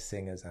of great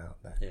singers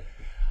out there. Yeah.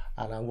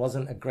 And I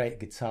wasn't a great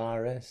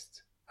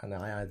guitarist. And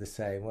I either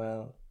say,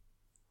 well,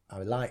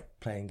 I like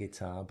playing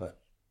guitar,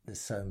 but there's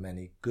so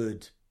many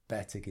good,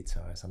 better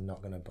guitarists, I'm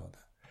not going to bother.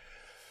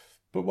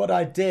 But what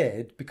I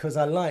did, because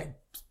I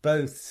liked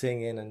both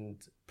singing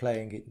and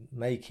playing it,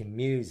 making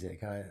music,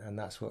 and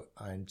that's what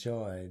I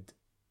enjoyed,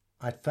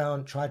 I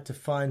tried to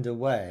find a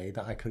way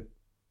that I could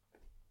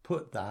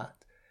put that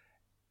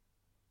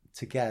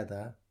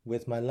together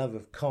with my love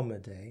of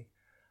comedy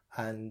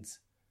and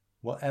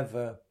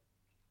whatever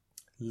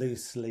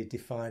loosely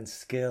defined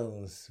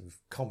skills of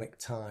comic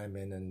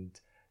timing and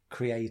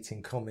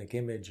creating comic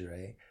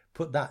imagery,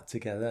 put that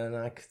together, and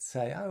I could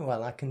say, oh,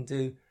 well, I can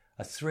do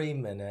a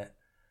 3-minute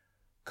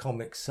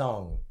comic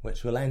song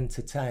which will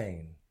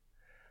entertain.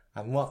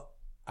 And what,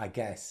 I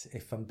guess,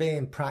 if I'm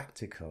being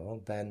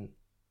practical, then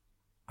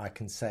I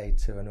can say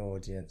to an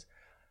audience,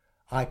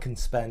 I can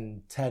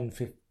spend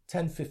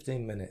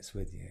 10-15 minutes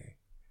with you,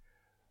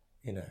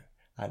 you know,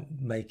 and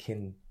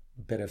making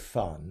a bit of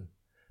fun,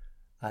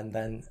 and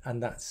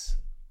that's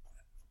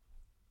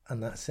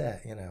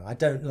it, you know. I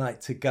don't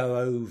like to go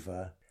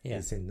over. Yeah.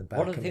 Is in the back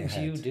One of the of my things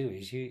head. you do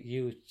is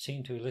you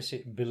seem to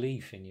elicit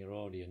belief in your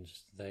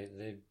audience.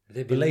 They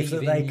Believe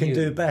that they can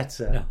do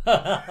better.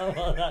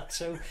 Well, that's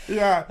so.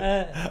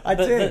 Yeah, I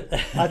do.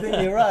 I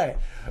think you're right.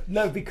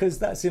 No, because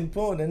that's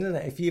important, isn't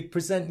it? If you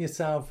present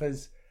yourself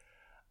as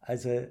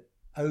a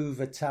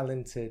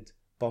over-talented,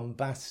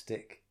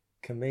 bombastic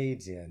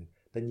comedian,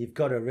 then you've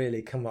got to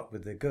really come up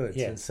with the goods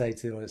and say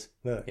to us,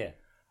 look,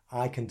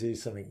 I can do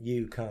something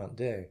you can't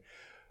do.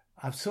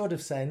 I'm sort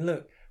of saying,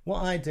 look,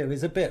 what I do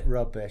is a bit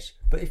rubbish,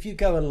 but if you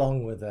go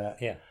along with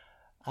it,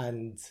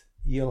 and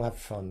you'll have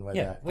fun with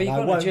it, well, and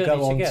I won't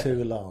go on together.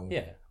 too long.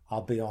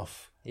 I'll be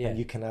off, and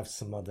you can have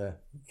some other.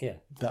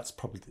 That's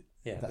probably.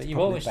 That's but you've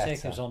probably always better.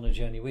 taken us on the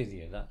journey with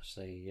you. That's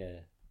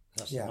the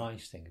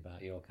nice thing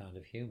about your kind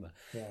of humour.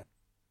 Yeah.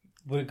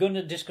 We're going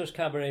to discuss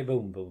Cabaret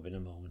Boom Boom in a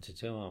moment or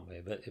two, aren't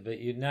we? But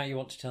now you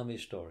want to tell me a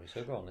story,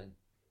 so go on then.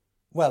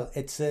 Well,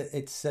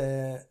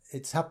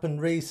 it's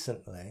happened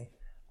recently,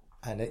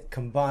 and it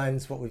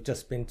combines what we've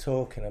just been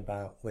talking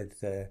about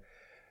with the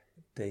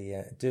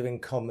doing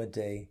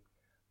comedy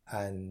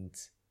and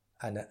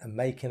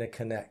making a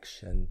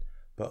connection,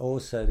 but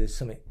also there's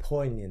something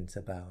poignant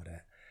about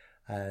it.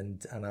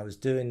 And I was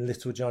doing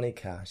Little Johnny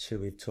Cash,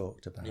 who we've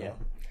talked about. Yeah.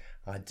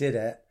 I did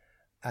it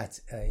at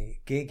a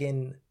gig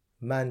in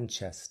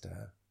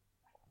Manchester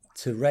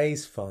to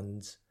raise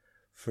funds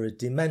for a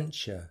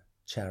dementia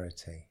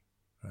charity.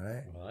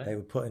 Right? They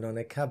were putting on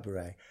a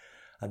cabaret,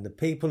 and the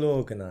people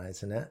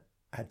organising it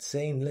had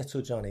seen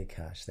Little Johnny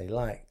Cash. They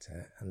liked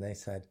it, and they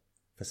said,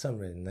 for some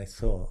reason, they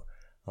thought,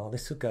 oh,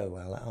 this will go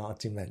well at our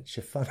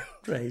dementia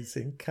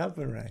fundraising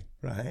cabaret,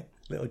 right?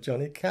 Little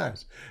Johnny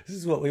Cash. This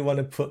is what we want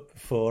to put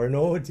for an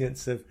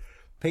audience of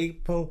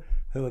people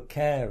who are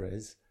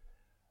carers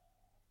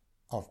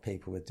of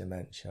people with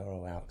dementia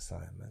or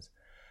Alzheimer's.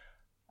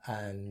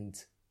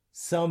 And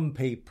some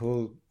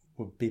people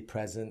would be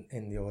present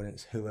in the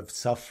audience who are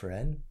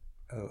suffering,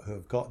 who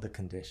have got the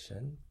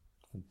condition,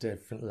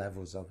 different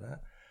levels of it.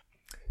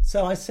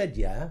 So I said,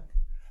 yeah,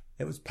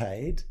 it was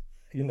paid,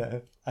 you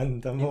know,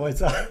 and I'm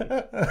always,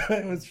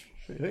 it was,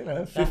 you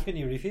know, How can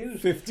you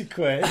refuse? 50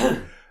 quid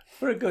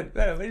for a good,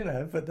 you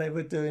know, but they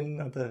were doing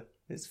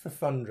it's for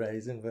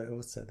fundraising, but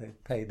also they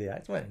pay the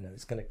act. Well, you know,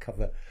 it's going to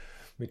cover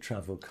my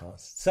travel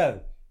costs.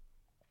 So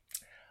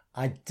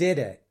I did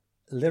it.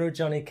 Little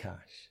Johnny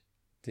Cash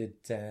did,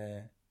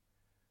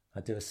 I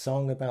do a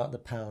song about the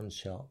pound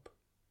shop,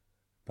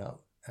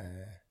 about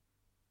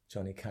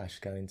Johnny Cash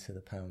going to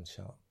the pound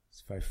shop.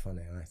 It's very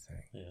funny, I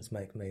think. Yeah. It's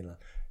make me laugh,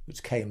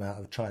 which came out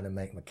of trying to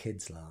make my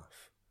kids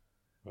laugh.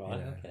 Right,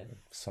 you know, okay.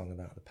 A song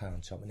about the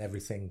pound shop and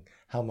everything.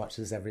 How much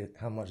does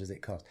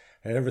it cost?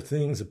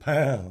 Everything's a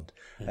pound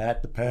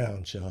at the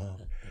pound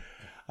shop.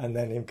 And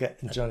then him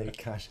getting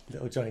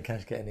Little Johnny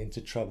Cash getting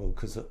into trouble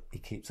because he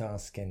keeps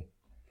asking,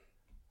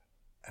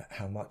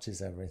 how much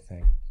is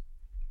everything?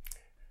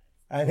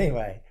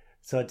 Anyway,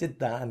 so I did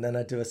that, and then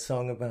I do a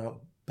song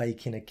about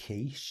baking a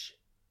quiche.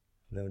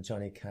 Little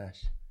Johnny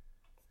Cash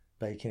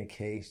baking a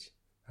quiche,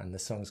 and the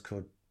song's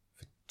called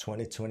For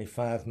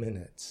 20-25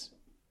 Minutes.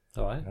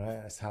 All right.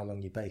 That's how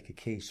long you bake a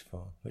quiche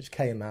for, which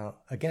came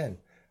out again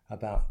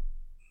about,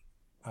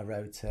 I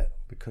wrote it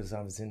because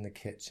I was in the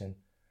kitchen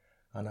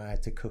and I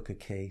had to cook a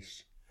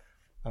quiche,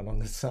 and on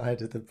the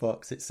side of the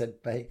box it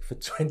said bake for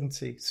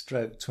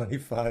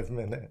 20-25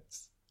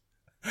 minutes.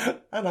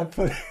 And I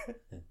put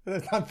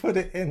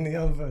it in the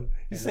oven.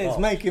 You see, it's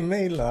making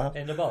me laugh.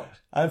 In the box?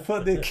 I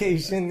put the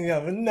quiche in the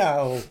oven.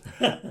 No.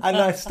 And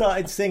I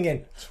started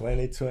singing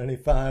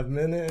 20-25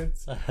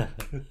 minutes.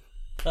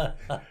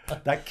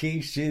 That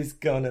quiche is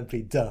gonna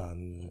be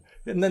done.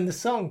 And then the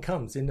song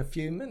comes in a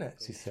few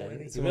minutes, you see.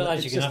 You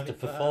realise you're going to have to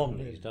perform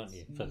these, don't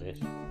you, for this?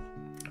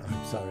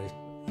 I'm sorry.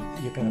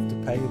 You're going to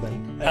have to pay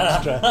them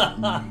extra.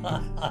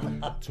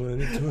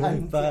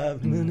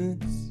 20-25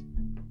 minutes.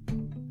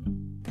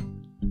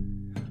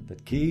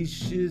 That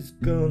quiche is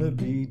gonna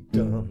be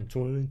done.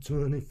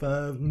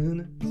 20-25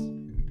 minutes.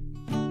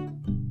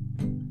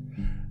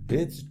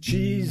 It's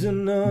cheese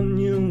and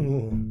onion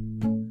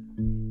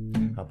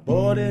one. I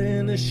bought it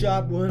in the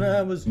shop when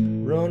I was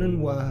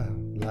running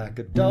wild, like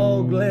a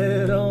dog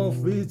let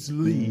off its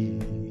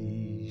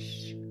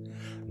leash.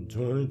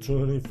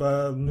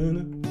 20-25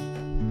 minutes.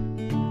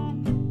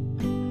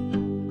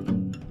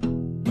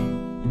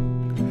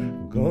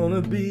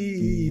 Gonna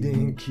be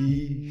eating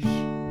quiche.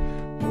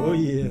 Oh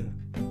yeah,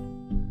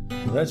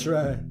 that's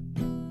right.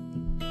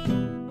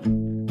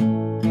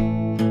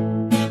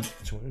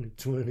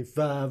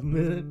 20-25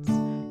 minutes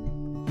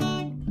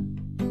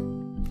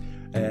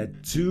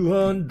at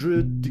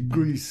 200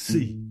 degrees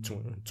C.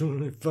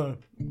 20-25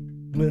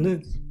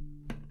 minutes.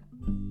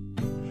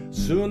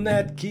 Soon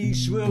that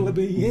quiche will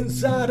be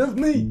inside of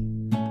me.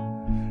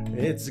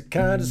 It's a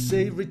kind of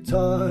savory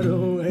tart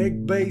or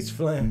egg-based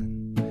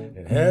flan.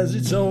 It has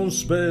its own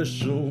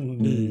special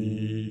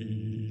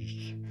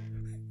niche.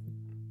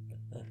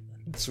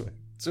 That's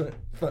right.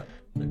 Fun.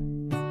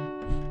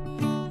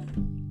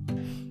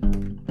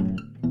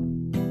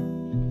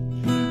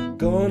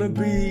 Gonna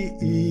be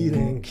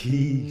eating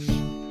quiche.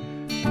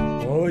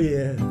 Oh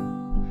yeah,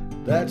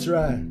 that's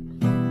right.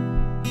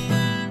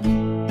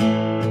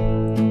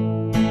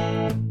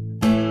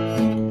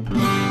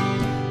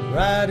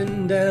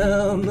 Riding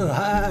down the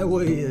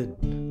highway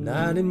at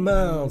 90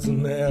 miles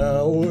an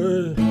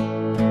hour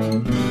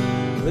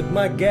with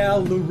my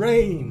gal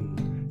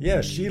Lorraine.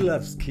 Yeah, she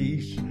loves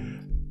quiche.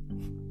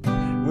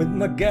 With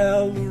my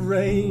gal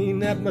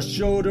Lorraine at my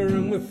shoulder,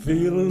 and we're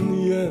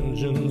feeling the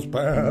engine's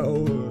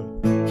power.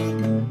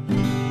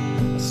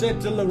 I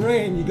said to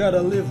Lorraine, you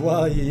gotta live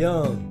while you're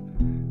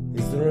young.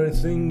 Is there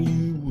anything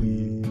you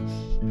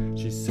wish?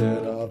 She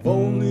said, I've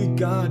only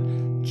got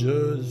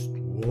just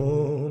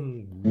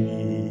one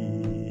wish.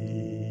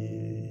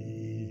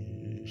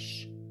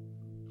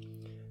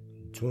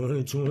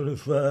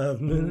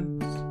 25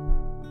 minutes.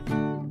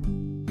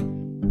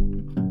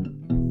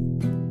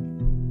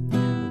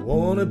 I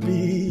wanna be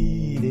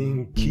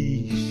eating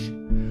quiche.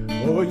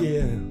 Oh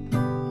yeah,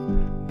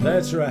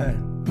 that's right.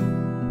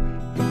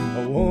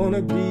 I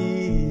wanna be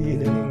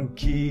eating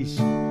quiche.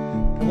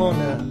 Come on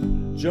now,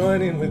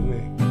 join in with me.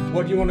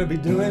 What do you want to be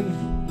doing?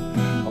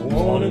 I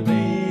wanna be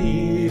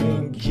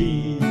eating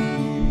quiche.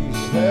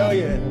 Hell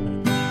yeah.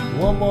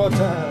 One more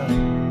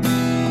time.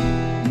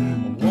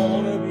 I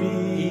wanna be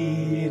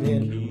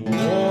eating. I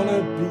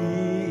wanna be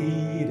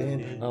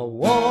eating. I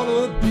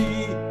wanna be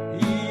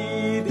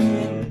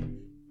eating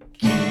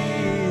quiche.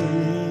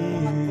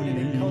 Put it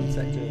in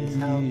context is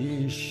how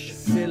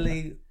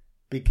silly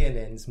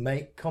beginnings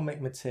make comic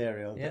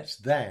material, which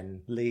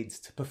then leads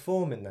to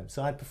performing them.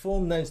 So I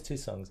performed those two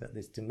songs at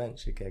this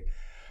dementia gig.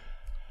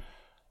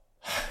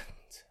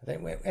 It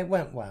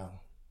went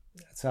well.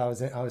 So I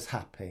was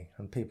happy,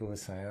 and people were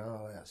saying,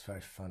 "Oh, that's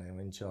very funny. I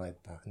enjoyed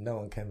that." And no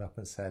one came up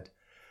and said,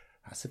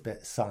 "That's a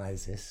bit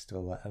sizist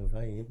or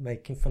whatever. You're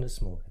making fun of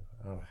small people."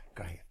 Oh,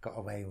 great! Got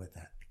away with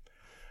it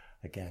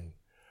again.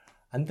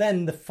 And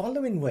then the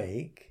following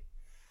week,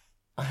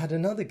 I had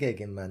another gig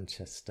in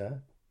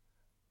Manchester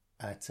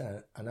at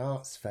an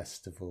arts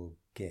festival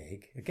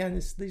gig. Again,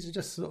 these are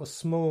just sort of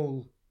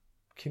small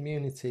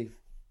community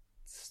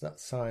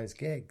size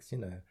gigs, you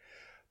know.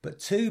 But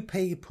two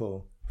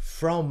people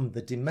from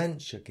the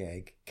dementia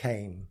gig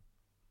came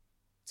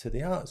to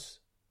the arts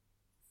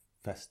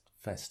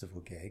festival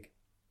gig,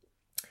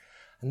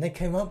 and they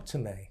came up to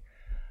me.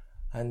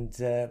 And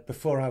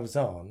before I was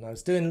on, I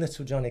was doing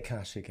Little Johnny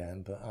Cash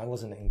again, but I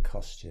wasn't in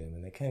costume.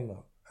 And they came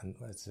up, and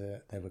as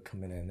they were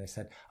coming in, they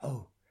said,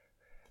 "Oh."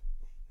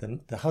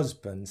 The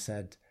husband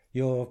said,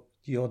 you're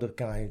the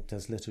guy who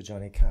does Little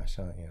Johnny Cash,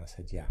 aren't you? I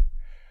said, yeah.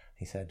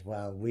 He said,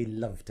 well, we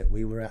loved it.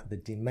 We were at the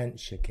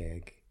dementia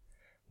gig.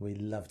 We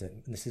loved it.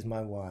 And this is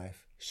my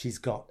wife. She's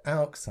got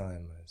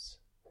Alzheimer's.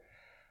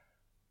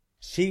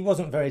 She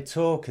wasn't very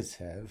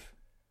talkative,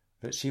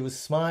 but she was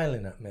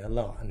smiling at me a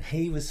lot. And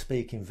he was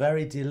speaking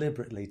very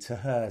deliberately to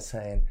her,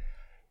 saying,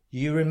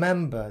 you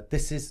remember,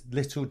 this is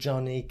Little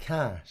Johnny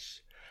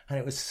Cash. And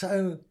it was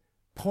so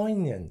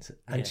poignant,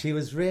 and she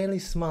was really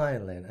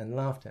smiling and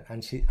laughing,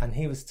 and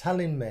he was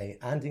telling me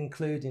and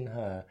including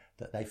her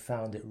that they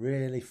found it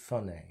really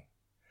funny.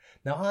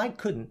 Now I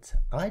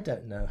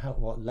don't know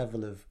what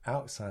level of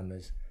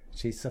Alzheimer's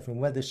she's suffering,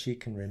 whether she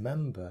can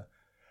remember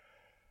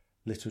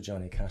Little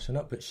Johnny Cash or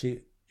not, but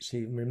she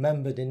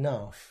remembered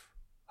enough,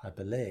 I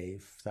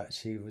believe, that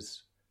she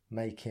was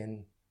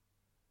making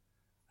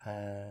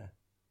a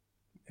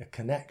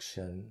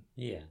connection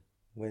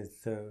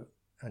with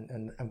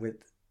and with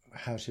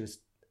how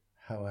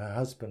her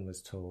husband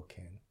was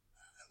talking,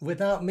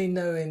 without me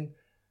knowing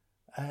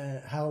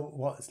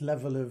what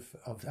level of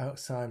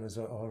Alzheimer's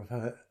or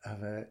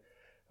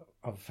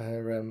of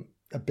her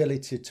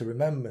ability to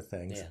remember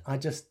things. I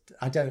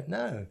don't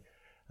know,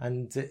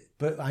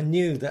 but I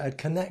knew that a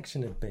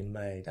connection had been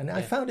made, and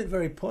I found it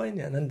very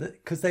poignant, and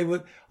because they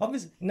were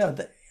obviously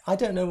I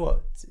don't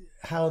know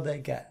how they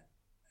get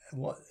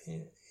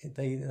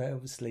they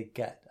obviously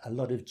get a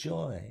lot of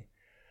joy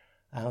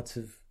out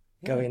of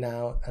going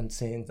out and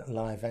seeing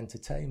live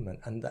entertainment,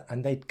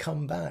 and they'd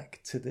come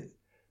back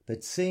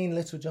they'd seen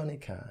Little Johnny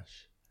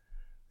Cash.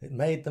 It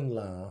made them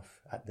laugh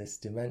at this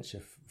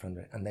dementia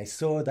fundraiser, and they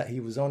saw that he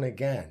was on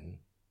again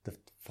the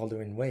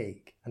following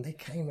week, and they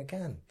came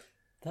again.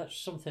 That's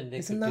something they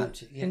Isn't could that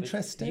do.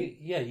 interesting?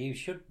 You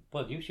should.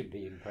 Well, you should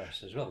be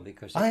impressed as well,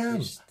 because I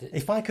am.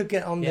 If I could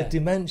get on the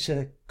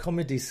dementia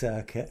comedy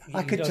circuit,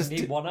 I could just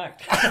need one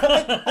act.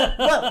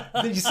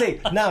 Well, you see,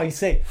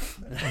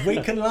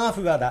 we can laugh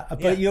about that,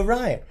 but you're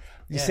right.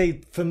 You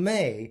see, for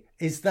me,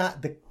 is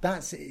that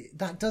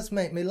that does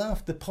make me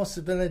laugh. The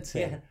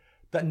possibility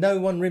that no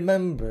one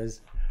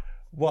remembers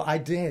what I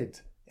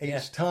did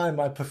each time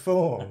I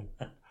perform,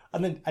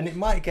 and it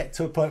might get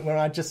to a point where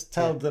I just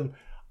tell them,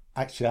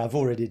 actually, I've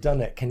already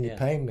done it. Can you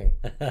pay me?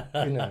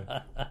 You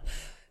know.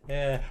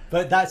 Yeah.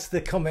 But that's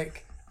the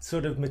comic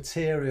sort of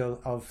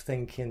material of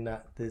thinking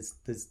that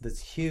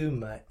there's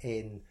humour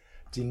in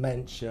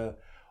dementia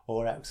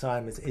or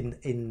Alzheimer's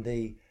in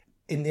the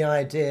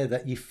idea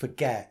that you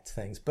forget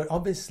things. But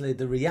obviously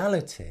the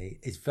reality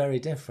is very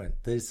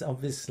different. There's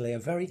obviously a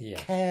very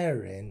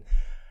caring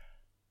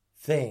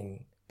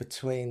thing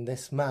between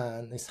this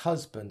man, this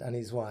husband and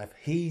his wife.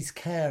 He's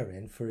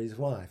caring for his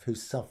wife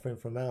who's suffering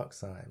from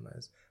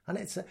Alzheimer's.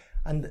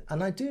 And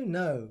and I do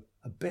know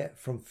a bit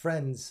from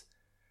friends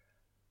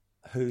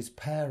whose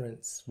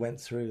parents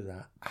went through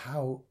that,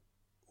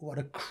 what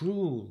a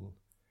cruel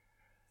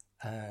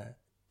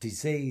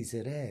disease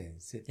it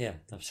is.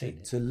 I've seen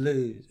it. To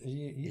lose.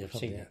 You've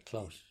seen it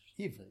close.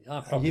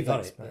 I've probably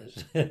got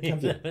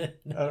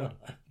it.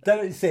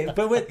 Don't see it.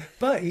 But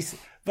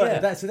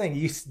that's the thing.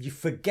 You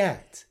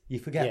forget. You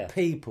forget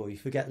people. You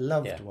forget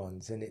loved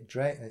ones, and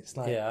it's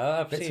like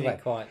I've seen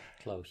it quite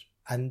close.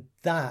 And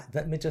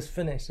let me just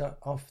finish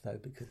off though,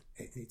 because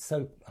it's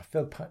so, I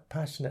feel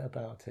passionate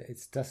about it.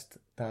 It's just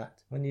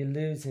that when you're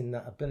losing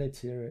that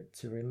ability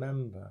to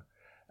remember,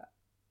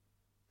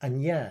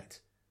 and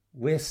yet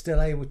we're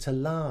still able to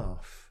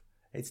laugh.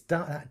 It's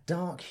that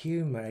dark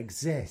humour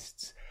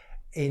exists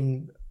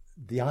in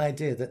the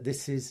idea that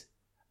this is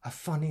a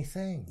funny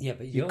thing. Yeah,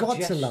 but you've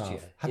got to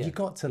laugh. Have you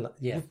got to laugh?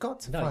 Yeah. You've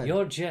got to no, find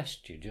your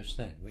gesture just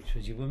then, which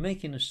was you were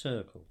making a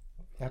circle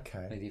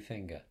with your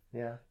finger.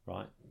 Yeah.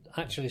 Right.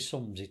 Actually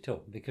sums it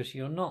up, because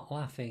you're not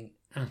laughing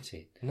at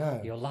it.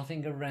 No. You're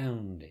laughing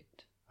around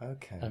it.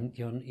 Okay. And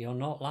you're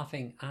not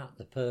laughing at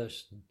the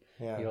person.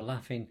 Yeah. You're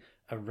laughing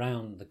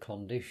around the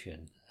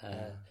condition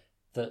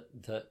that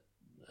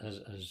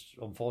has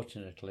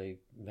unfortunately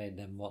made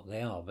them what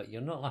they are. But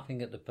you're not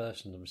laughing at the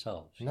person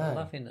themselves. You're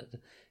laughing at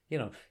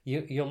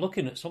you're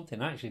looking at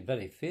something actually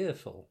very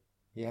fearful.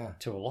 Yeah.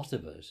 To a lot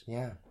of us.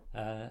 Yeah.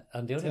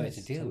 And the only way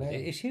to deal with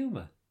it is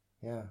humour.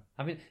 Yeah.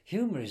 I mean,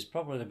 humour is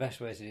probably the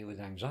best way to deal with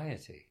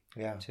anxiety.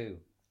 Yeah. Too.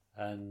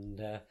 And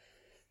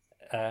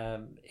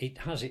it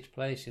has its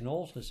place in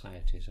all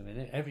societies. I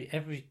mean,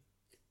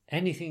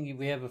 anything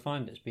we ever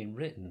find that's been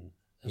written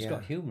has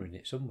got humour in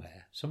it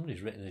somewhere.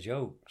 Somebody's written a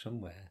joke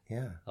somewhere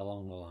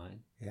along the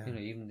line. Yeah.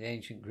 Even the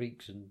ancient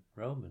Greeks and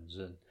Romans.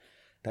 And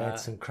they had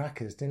some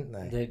crackers, didn't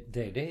they?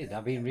 They did.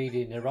 I've been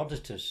reading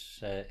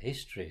Herodotus'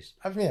 histories.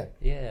 Have you?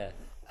 Yeah.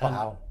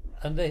 Wow.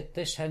 And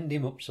they send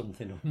him up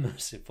something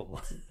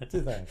unmerciful.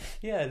 Do they?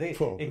 Yeah,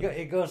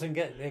 he goes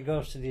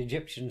to the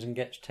Egyptians and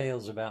gets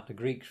tales about the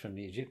Greeks from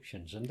the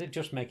Egyptians, and they're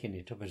just making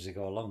it up as they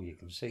go along. You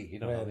can see,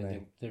 Really? I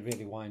mean, they're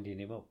really winding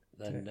him up.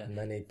 And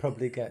then he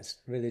probably gets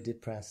really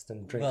depressed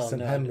and drinks some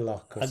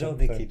hemlock or something. I don't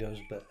think he does,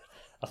 but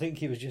I think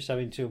he was just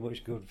having too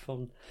much good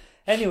fun.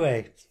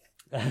 Anyway,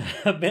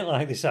 a bit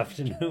like this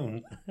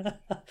afternoon.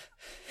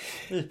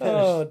 There's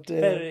a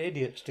pair of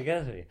idiots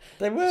together.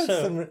 There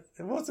were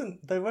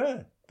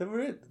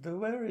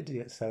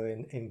idiots so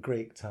in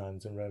Greek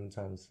times and Roman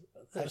times.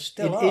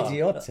 Still are.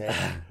 Idiotic.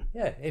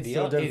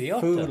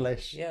 Idiotic.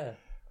 Foolish. Yeah.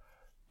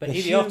 But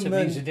idiota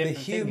means a different thing. The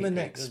human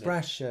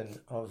expression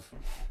of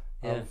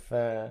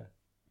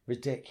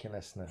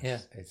ridiculousness. Yeah.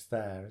 It's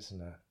there,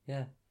 isn't it?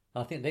 Yeah.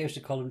 I think they used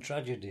to call them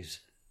tragedies.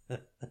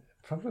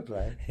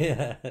 Probably.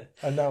 Yeah.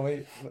 And now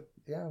we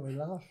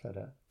laugh at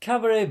it.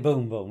 Cabaret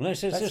Boom Boom.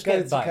 Let's just go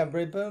get back.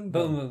 Cabaret Boom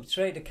Boom.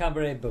 Straight to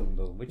Cabaret Boom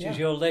Boom, which is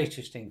your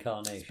latest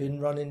incarnation. It's been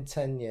running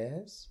 10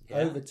 years,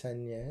 over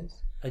 10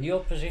 years. And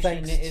your position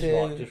in it is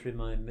what? Just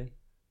remind me.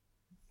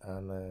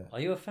 Are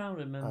you a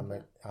founder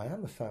member? I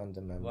am a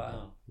founder member.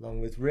 Wow. Along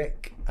with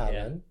Rick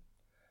Allen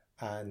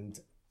and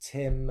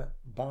Tim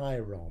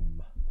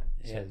Byrom.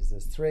 So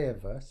there's three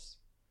of us.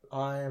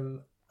 I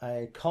am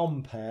a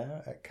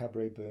compere at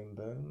Cabaret Boom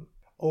Boom.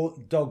 All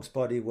dog's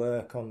body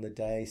work on the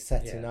day,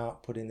 setting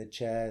up, putting the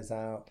chairs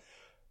out,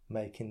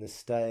 making the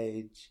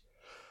stage.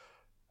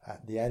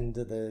 At the end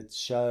of the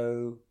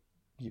show,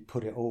 you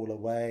put it all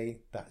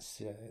away.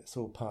 It's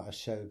all part of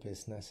show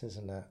business,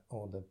 isn't it?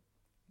 All the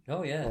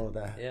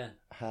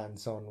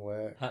hands-on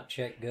work. Hat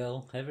check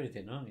girl,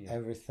 everything, aren't you?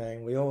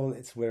 Everything.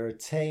 We're a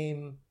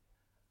team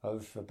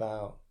of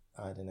about,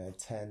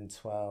 10,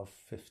 12,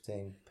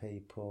 15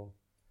 people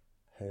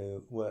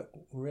who work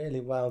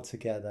really well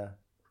together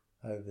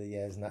over the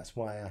years, and that's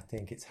why I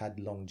think it's had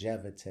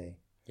longevity.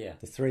 Yeah.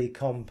 The three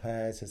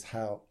compares has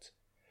helped.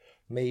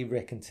 Me,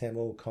 Rick and Tim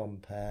all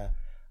compare,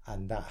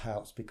 and that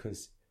helps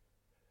because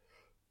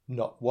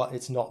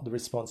it's not the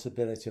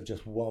responsibility of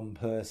just one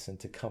person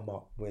to come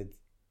up with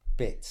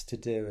bits to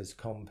do as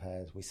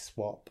compares. We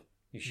swap.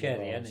 You share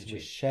the energy. We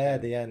share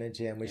the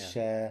energy, and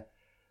we're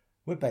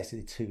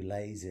basically too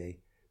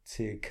lazy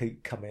to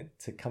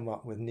come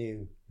up with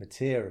new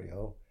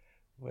material,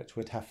 which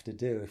would have to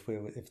do if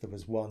there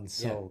was one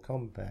sole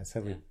compare.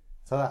 So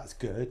that's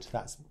good.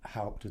 That's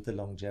helped with the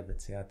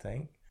longevity, I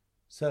think.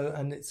 So,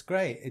 and it's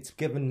great. It's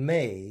given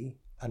me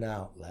an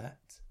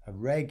outlet, a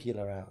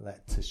regular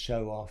outlet, to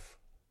show off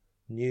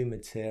new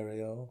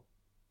material,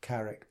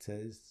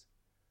 characters,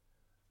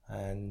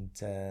 and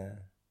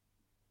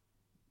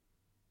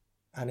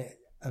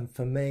And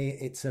for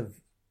me,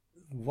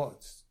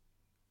 what's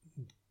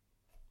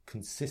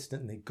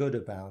consistently good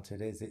about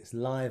it is it's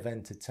live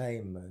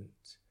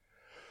entertainment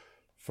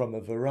from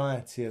a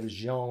variety of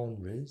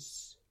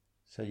genres.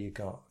 So you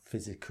got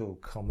physical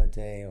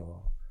comedy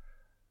or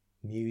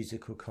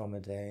musical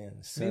comedy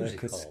and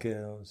circus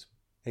skills.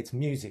 It's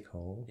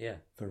musical,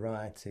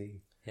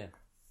 variety. Yeah.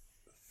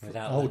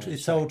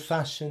 It's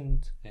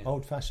old-fashioned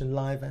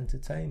live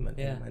entertainment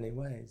in many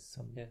ways.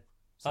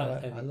 So I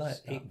like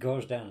that. It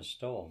goes down a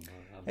storm.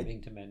 I've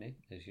been to many,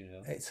 as you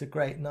know. It's a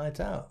great night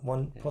out.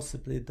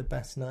 Possibly the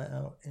best night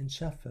out in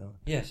Sheffield.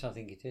 Yes, I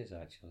think it is,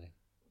 actually.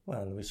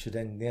 Well, we should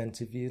end the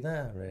interview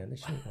there, really,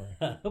 shouldn't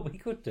we? We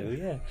could do,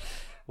 yeah.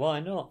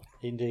 Why not,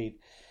 indeed.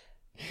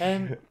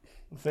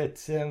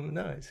 But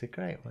no, it's a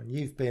great one.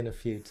 You've been a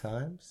few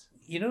times.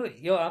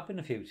 I've been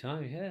a few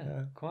times,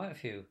 yeah. Quite a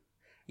few.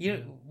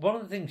 One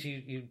of the things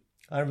you...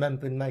 I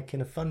remember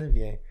making a fun of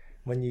you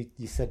when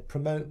you said,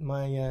 promote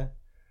my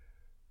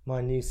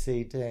new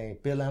CD,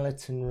 Bill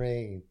Allerton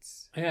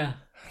Reads. Yeah.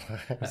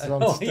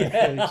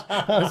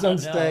 I was on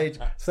stage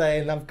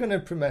saying, I'm going to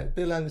promote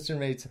Bill Allerton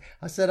Reads.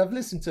 I said, I've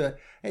listened to it.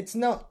 It's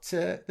not,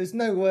 there's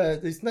no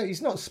word,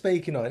 he's not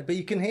speaking on it, but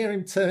you can hear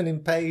him turning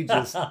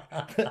pages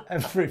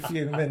every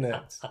few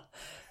minutes.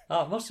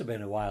 Oh, it must have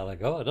been a while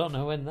ago. I don't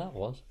know when that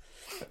was.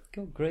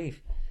 Good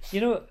grief.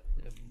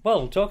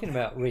 Well, talking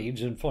about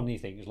reads and funny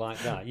things like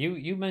that,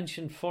 you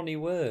mentioned funny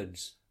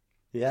words.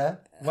 Yeah?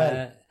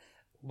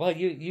 Well,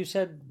 you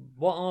said,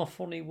 what are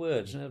funny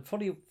words?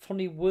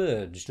 Funny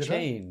words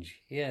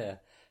change. Yeah.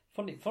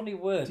 Funny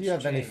words. Do you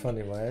have any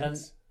funny words? And,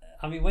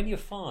 I mean, when you're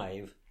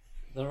 5,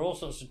 there are all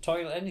sorts of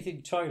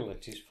anything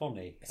toilet is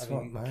funny. It's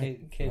what my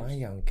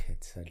young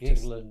kids are.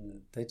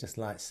 They just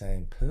like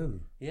saying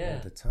poo all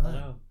the time. I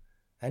know.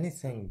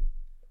 Anything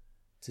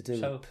to do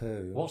with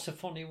poo. What's a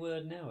funny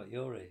word now at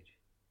your age?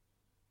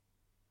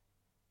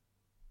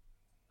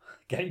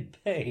 Getting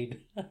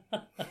paid.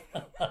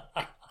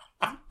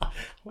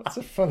 What's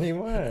a funny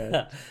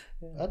word?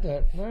 I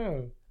don't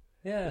know.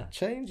 Yeah, it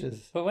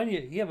changes. But when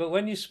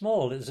you're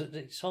small,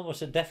 it's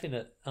almost a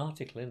definite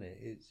article, isn't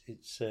it?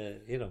 It's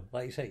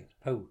like you say,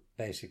 poo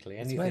basically.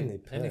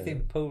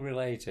 Anything poo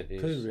related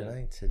is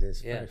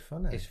very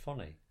funny. It's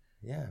funny.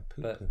 Yeah,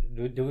 poo.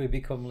 But do we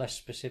become less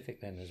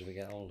specific then as we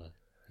get older?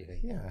 Do you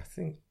think? Yeah, I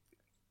think.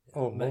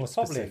 Or more it's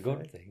probably specific. A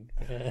good thing.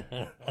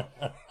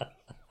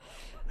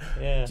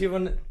 Yeah. Do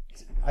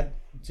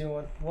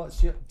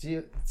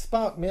you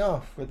spark me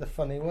off with a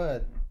funny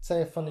word?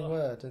 Say a funny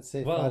word and see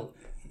if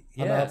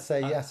I'd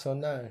say yes or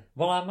no.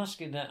 Well, I'm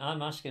asking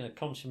a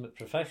consummate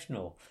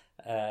professional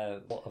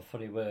what a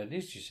funny word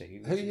is, you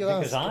see. Who are you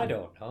because asking? I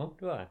don't know,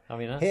 do I? I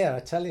mean, Here, I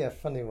tell you a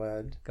funny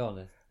word. Go on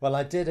then. Well,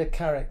 I did a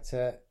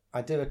character.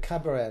 I do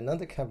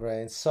another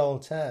cabaret in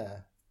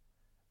Saltaire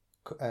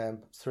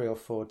 3 or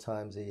 4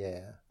 times a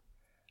year,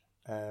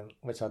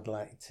 which I'd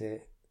like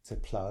to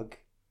plug.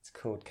 It's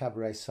called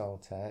Cabaret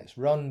Saltaire. It's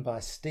run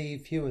by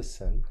Steve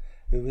Hewison,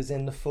 who was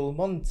in the Full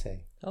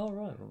Monty. Oh,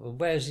 right. Well,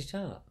 where's it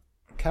at?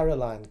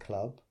 Caroline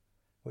Club,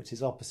 which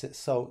is opposite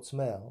Salts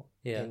Mill.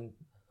 Yeah,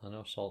 I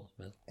know Salts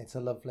Mill. It's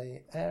a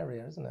lovely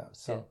area, isn't it?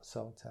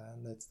 Saltaire.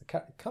 And it's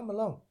come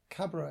along.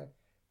 Cabaret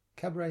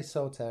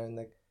Saltaire in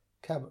the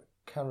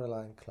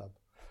Caroline Club.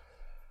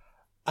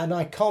 And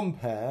I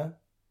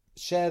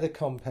share the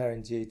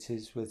comparing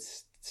duties with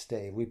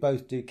Steve. We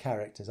both do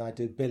characters. I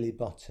do Billy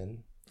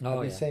Button.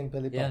 Have you seen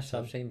Billy Button? Yes,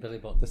 I've seen Billy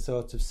Button. The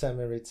sort of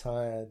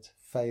semi-retired,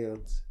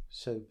 failed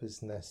show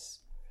business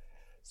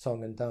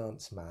song and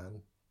dance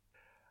man.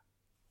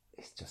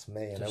 It's just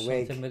me in a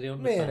wig.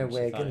 Me in a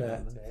wig, isn't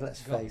it? Let's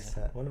face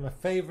it. One of my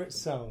favourite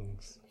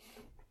songs.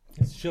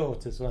 It's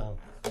short as well.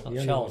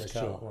 Charles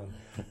short one.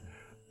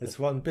 It's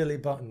one Billy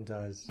Button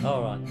does.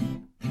 All right.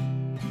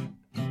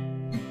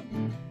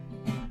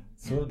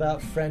 It's all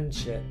about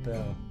friendship,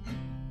 Bill.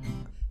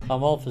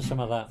 I'm all for some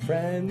of that.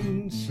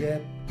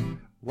 Friendship.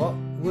 What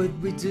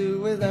would we do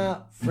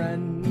without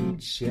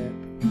friendship?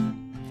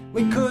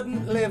 We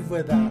couldn't live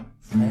without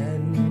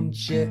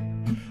friendship.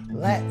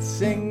 Let's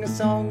sing a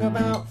song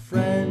about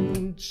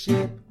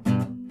friendship.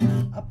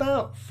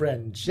 About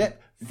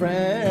friendship,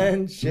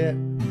 friendship.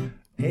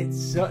 It's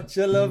such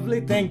a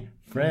lovely thing,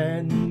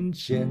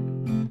 friendship.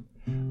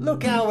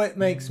 Look how it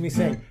makes me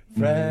sing.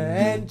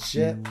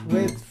 Friendship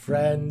with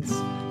friends,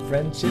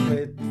 friendship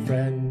with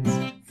friends,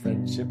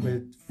 friendship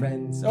with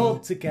friends, all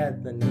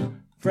together now.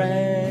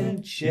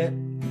 Friendship,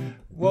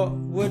 what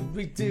would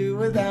we do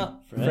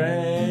without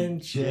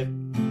friendship?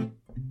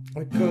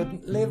 We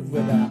couldn't live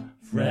without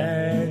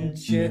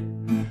friendship.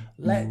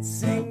 Let's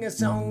sing a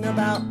song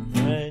about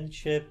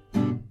friendship.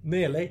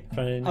 Merely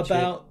friendship.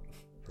 About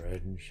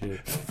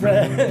friendship.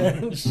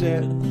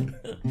 Friendship.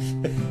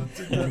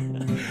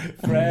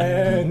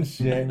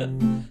 Friendship.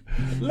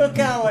 Look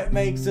how it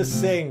makes us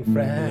sing.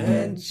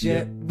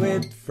 Friendship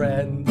with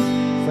friends.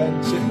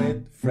 Friendship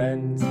with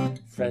friends.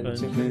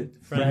 Friendship with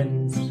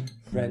friends.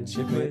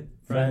 Friendship with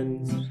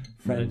friends.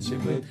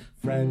 Friendship with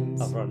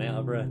friends. I've run out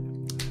of breath.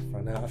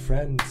 Run out of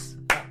friends.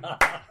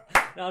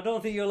 No, I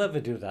don't think you'll ever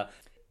do that.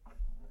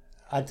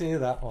 I do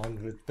that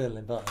one with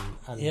Billy Button,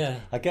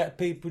 and I get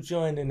people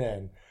joining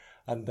in,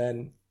 and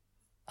then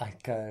I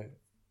go,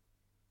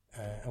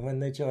 and when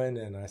they join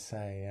in, I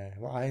say,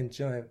 well, I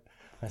enjoy it.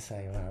 I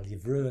say, well,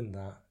 you've ruined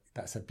that.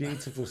 That's a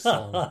beautiful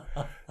song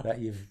that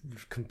you've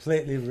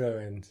completely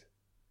ruined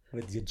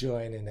with your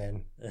joining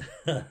in.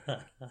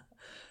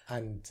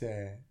 And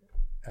the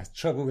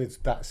trouble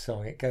with that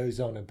song, it goes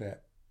on a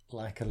bit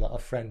like a lot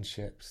of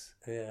friendships.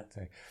 Yeah.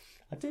 So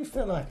I do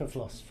feel like I've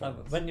lost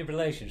friends. When your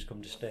relations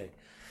come to stay.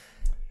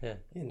 Yeah.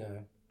 You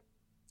know,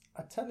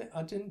 I tell you,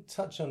 I didn't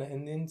touch on it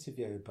in the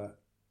interview, but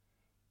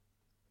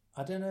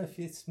I don't know if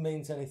this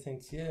means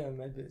anything to you.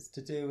 Maybe it's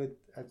to do with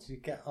as you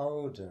get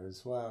older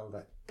as well,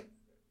 that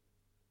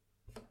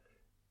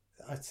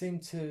I seem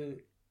to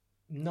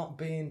not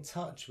be in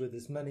touch with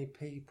as many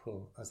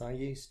people as I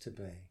used to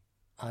be.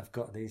 I've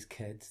got these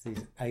kids,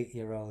 these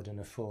 8-year-old and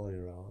a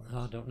 4-year-old.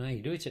 Oh, I don't know.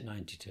 You do it at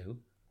 92.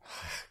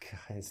 God,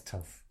 it's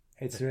tough.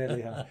 It's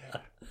really hard.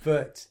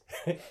 But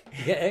you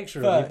get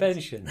extra on your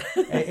pension.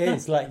 It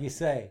is, like you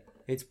say,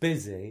 it's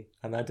busy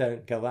and I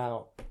don't go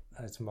out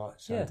as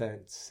much. Yeah. I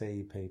don't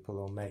see people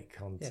or make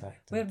contact.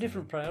 Yeah. We have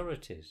different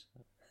priorities.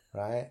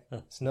 Right?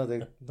 It's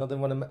another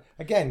one of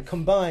again,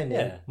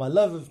 combining my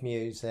love of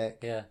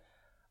music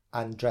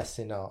and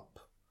dressing up.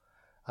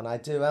 And I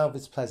do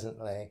Elvis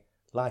Pleasantly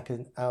like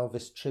an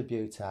Elvis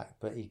tribute act,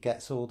 but he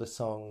gets all the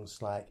songs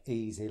like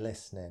easy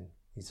listening.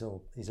 He's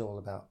all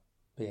about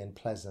being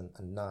pleasant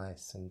and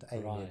nice and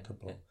amiable.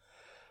 Right.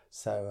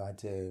 So I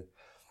do.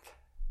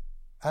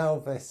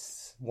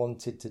 Elvis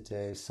wanted to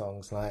do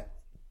songs like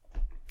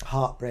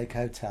Heartbreak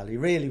Hotel. He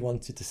really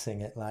wanted to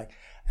sing it like,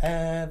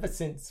 ever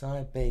since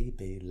my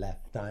baby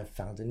left, I've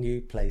found a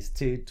new place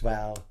to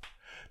dwell.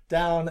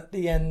 Down at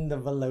the end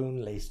of a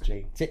lonely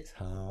street, it's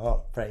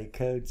Heartbreak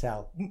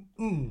Hotel.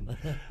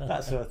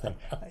 That sort of thing.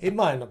 It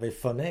might not be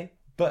funny,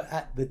 but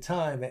at the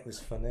time it was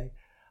funny.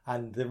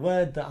 And the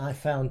word that I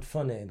found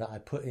funny that I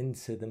put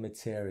into the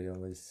material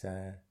was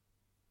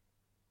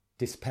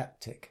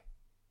dyspeptic.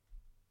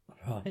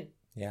 Right.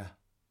 Yeah.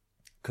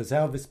 Because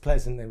Elvis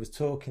Pleasantly was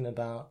talking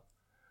about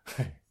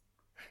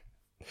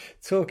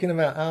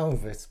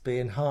Elvis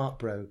being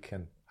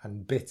heartbroken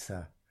and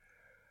bitter.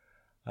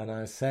 And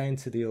I was saying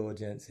to the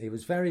audience, he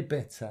was very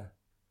bitter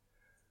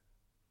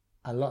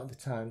a lot of the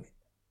time,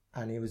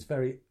 and he was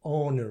very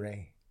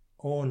ornery.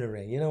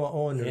 Ornery. You know what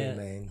ornery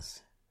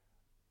means?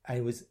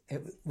 And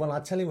well,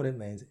 I'll tell you what it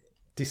means.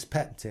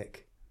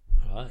 Dyspeptic.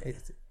 Right.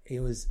 He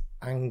was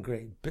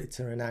angry,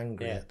 bitter and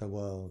angry at the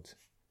world.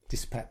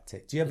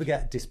 Dyspeptic. Do you ever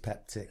get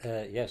dyspeptic?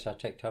 Yes, I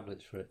take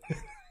tablets for it.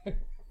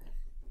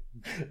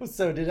 Well,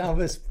 so did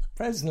Elvis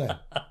Presley.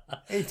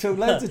 He took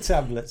loads of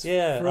tablets.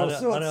 For all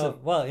sorts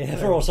of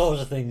for all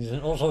sorts of things,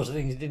 and all sorts of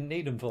things he didn't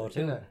need them for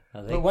too. I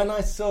think. But when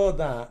I saw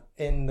that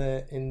in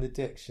the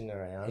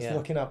dictionary, I was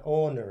looking up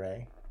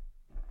ornery,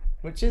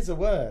 which is a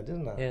word,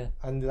 isn't it? Yeah.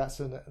 And that's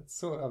a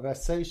sort of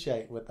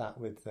associate with that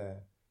with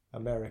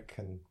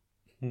Americanness.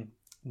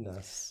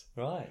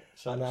 Right.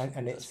 So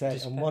and it said,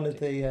 dyspeptic. And one of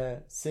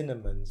the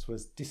synonyms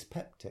was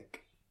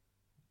dyspeptic.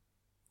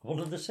 One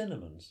of the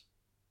synonyms.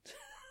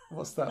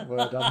 What's that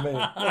word I mean?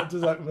 What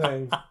does that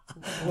mean?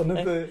 One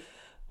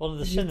of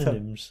the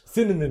synonyms.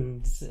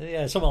 Synonyms.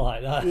 Yeah, something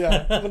like that.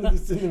 Yeah, one of the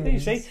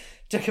synonyms. You see,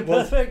 take a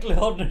perfectly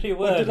ordinary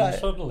word and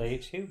suddenly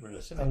it's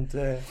humorous, isn't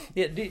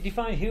it? Do you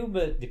find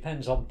humour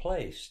depends on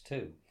place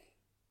too?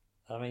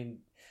 I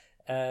mean,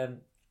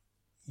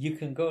 you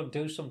can go and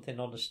do something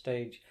on a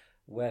stage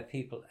where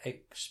people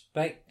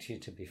expect you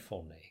to be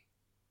funny,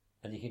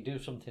 and you can do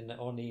something that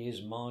only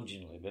is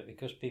marginally, but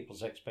because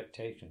people's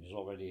expectation is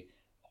already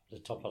the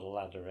top of the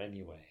ladder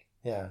anyway.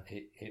 Yeah.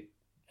 It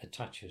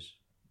attaches.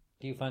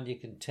 Do you find you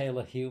can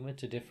tailor humour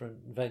to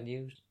different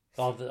venues?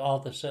 Are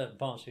there certain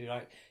parts of your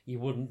act you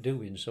wouldn't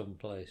do in some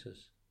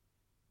places?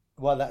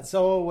 Well, that's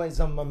always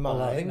on my mind.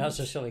 Well, I think that's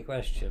a silly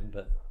question,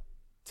 but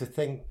to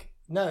think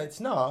no, it's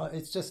not.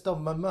 It's just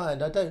on my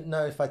mind. I don't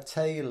know if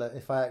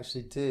I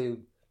actually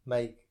do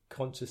make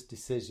conscious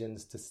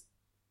decisions to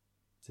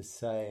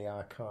say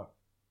I can't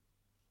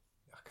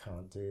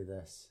do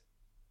this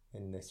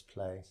in this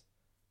place.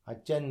 I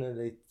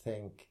generally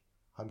think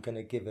I'm going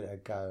to give it a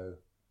go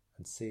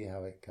and see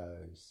how it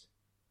goes.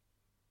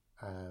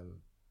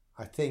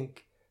 I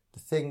think the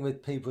thing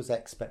with people's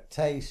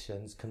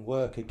expectations can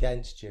work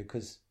against you,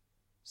 because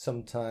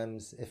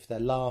sometimes if they're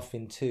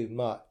laughing too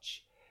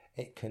much,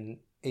 it can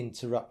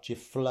interrupt your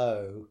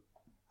flow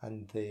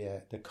and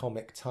the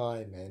comic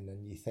timing,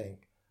 and you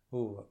think,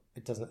 oh,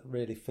 it doesn't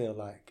really feel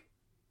like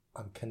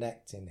I'm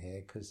connecting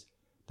here, because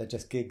they're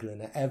just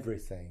giggling at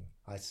everything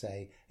I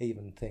say,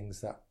 even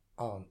things that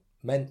aren't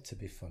meant to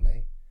be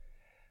funny.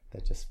 They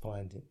just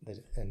find it,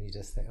 and you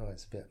just think, oh,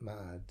 it's a bit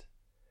mad.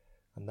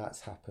 And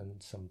that's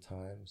happened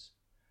sometimes.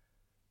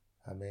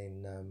 I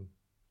mean,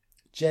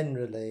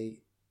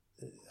 generally,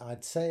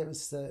 I'd say it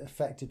was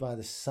affected by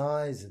the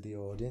size of the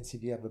audience.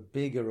 If you have a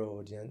bigger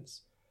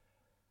audience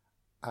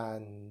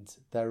and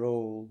they're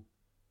all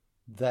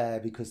there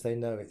because they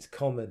know it's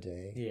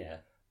comedy,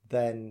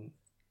 then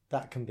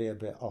that can be a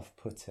bit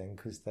off-putting,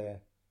 because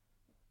they're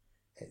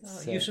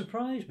it's You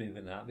surprised me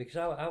with that, because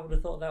I would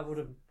have thought that would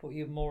have put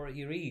you more at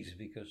your ease,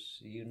 because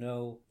you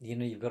know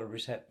you've got a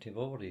receptive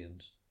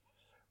audience.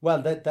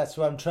 well, that's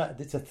what I'm trying.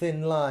 It's a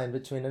thin line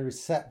between a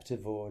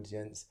receptive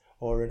audience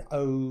or an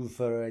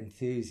over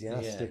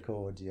enthusiastic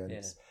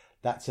audience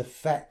that's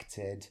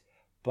affected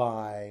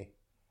by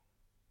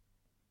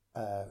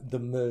the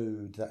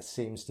mood that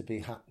seems to be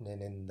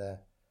happening in the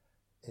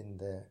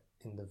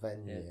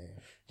venue. Yeah.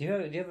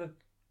 Do you ever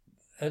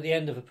at the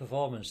end of a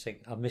performance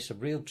think, I missed a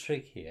real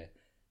trick here?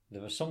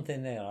 There was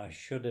something there I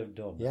should have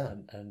done. Yeah.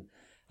 And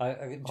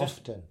I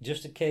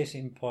just a case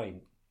in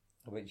point,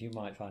 which you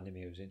might find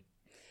amusing.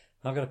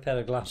 I've got a pair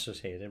of glasses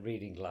here. They're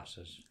reading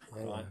glasses,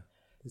 right?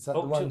 Is that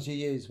the ones you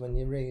use when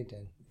you're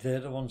reading?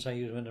 They're the ones I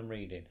use when I'm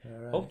reading.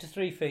 Right. Up to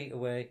 3 feet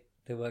away,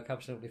 they work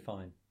absolutely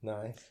fine.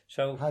 Nice.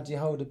 So how do you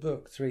hold a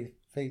book 3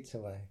 feet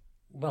away?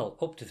 Well,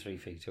 up to 3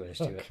 feet away,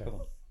 Stuart. Okay. Come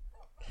on.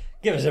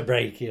 Give us a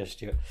break here,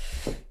 Stuart.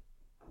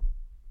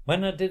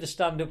 When I did a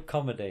stand-up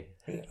comedy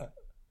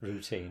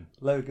routine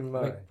Logan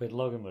Murray. with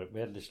Logan Murray,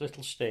 we had this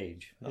little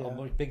stage, not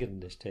much bigger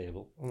than this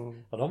table,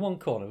 Mm. and on one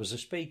corner was a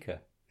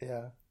speaker,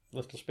 Yeah.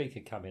 little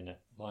speaker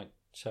cabinet, like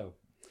so.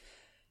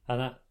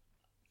 And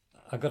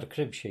I got a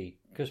crib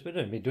sheet, because we'd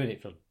only been doing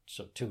it for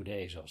 2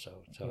 days or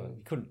so, I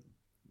couldn't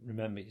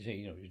remember,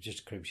 just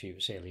a crib sheet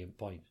with salient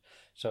points.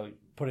 So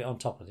put it on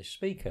top of this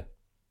speaker.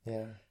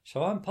 Yeah.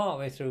 So I'm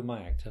partway through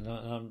my act, and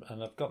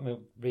I've got my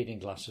reading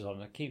glasses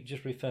on. I keep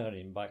just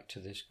referring back to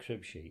this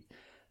crib sheet,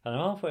 and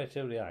I'm halfway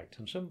through the act,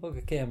 and some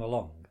bugger came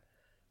along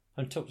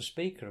and took the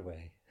speaker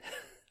away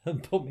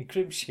and put my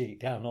crib sheet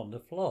down on the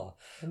floor,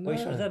 which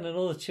was then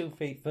another 2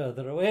 feet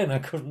further away, and I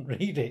couldn't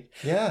read it.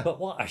 Yeah. But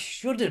what I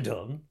should have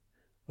done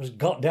was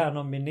got down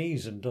on my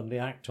knees and done the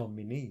act on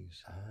my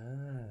knees.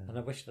 And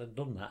I wished I'd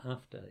done that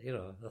after.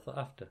 I thought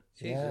after.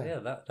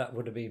 Jesus, that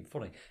would have been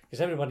funny,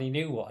 because everybody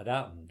knew what had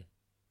happened.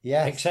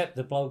 Yes. Except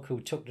the bloke who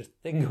took the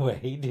thing away,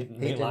 he didn't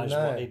realise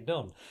what he'd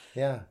done.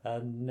 Yeah.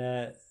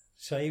 And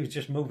so he was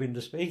just moving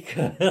the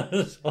speaker.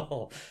 That's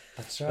all.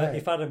 That's right. But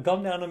if I'd have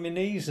gone down on my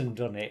knees and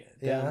done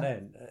it down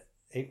then,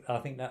 I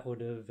think that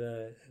would have,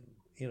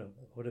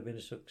 would have been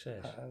a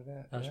success.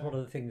 That's one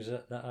of the things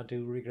that I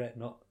do regret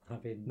not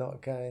having.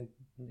 Not going.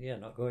 Yeah,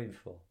 not going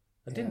for.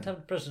 I didn't have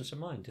the presence of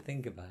mind to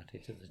think about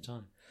it at the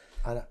time.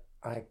 And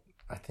I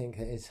think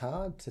it's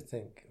hard to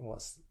think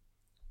what's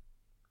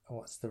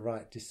the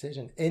right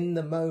decision in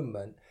the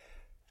moment.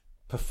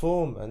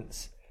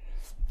 Performance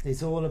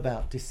is all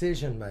about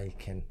decision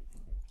making.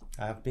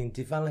 I've been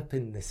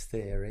developing this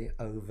theory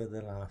over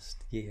the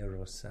last year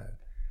or so.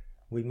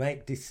 We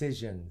make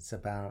decisions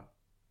about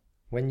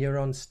when you're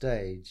on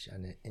stage,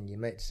 and you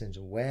make decisions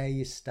where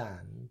you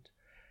stand,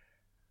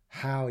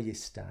 how you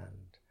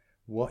stand,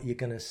 what you're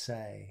going to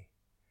say,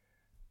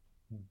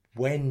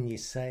 when you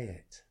say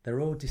it. They're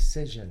all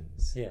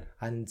decisions. Yeah.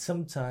 And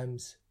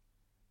sometimes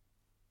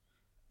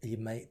you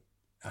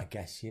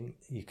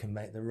can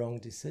make the wrong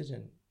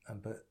decision,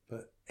 but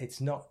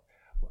it's not.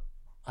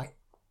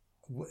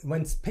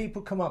 When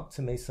people come up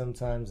to me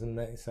sometimes and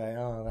they say,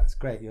 "Oh, that's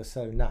great, you're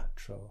so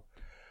natural,"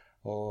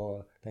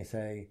 or they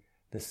say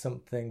there's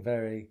something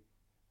very,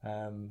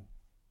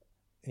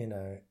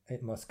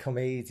 it must come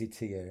easy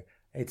to you.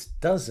 It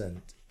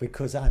doesn't,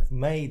 because I've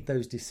made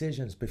those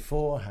decisions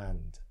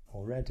beforehand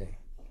already.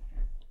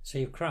 So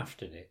you've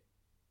crafted it.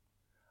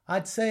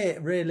 I'd say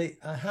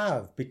I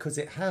have, because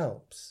it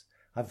helps.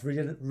 I've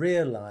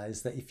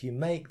realised that if you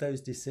make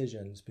those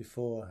decisions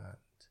beforehand,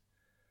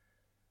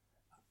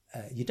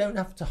 you don't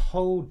have to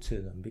hold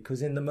to them,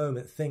 because in the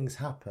moment things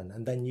happen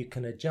and then you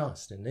can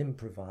adjust and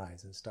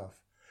improvise and stuff.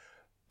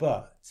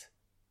 But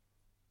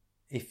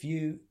if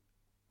you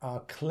are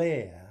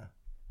clear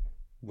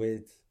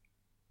with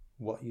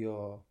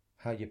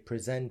how you're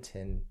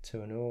presenting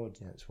to an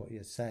audience, what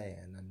you're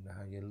saying and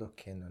how you're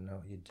looking and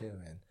what you're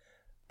doing,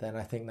 then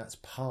I think that's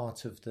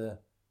part of the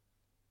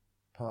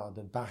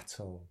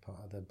battle,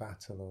 or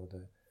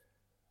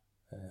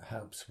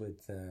helps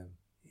with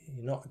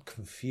you're not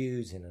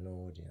confusing an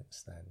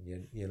audience.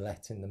 Then you're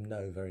letting them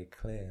know very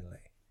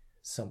clearly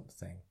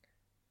something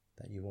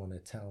that you want to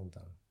tell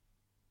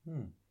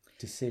them.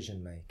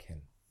 Decision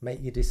making.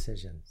 Make your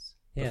decisions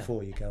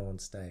before you go on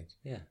stage.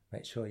 Yeah.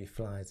 Make sure your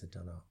flies are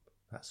done up.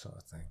 That sort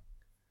of thing.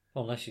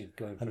 Well,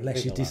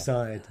 unless you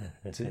decide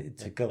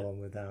to go on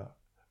without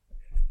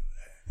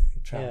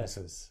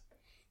trousers.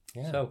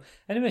 Yeah. So,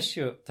 anyway,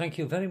 Stuart, thank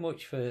you very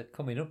much for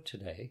coming up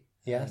today.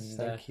 Yes, and,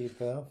 thank you,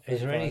 Bill.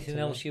 Is there anything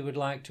else you would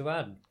like to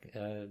add?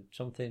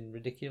 Something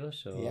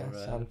ridiculous? Or,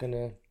 yes, I'm going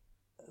to...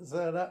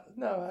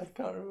 No, I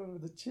can't remember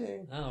the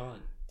tune. Oh, all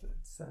right.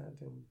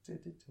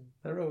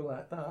 They're all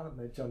like that, aren't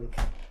they, Johnny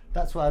Cash?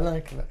 That's what I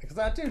like, because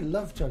I do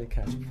love Johnny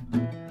Cash.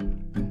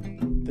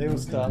 They all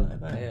start like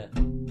that. Yeah.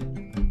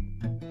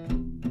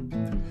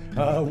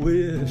 I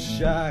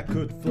wish I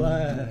could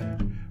fly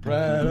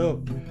right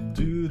up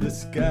to the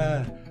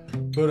sky,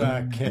 but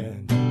I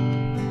can't.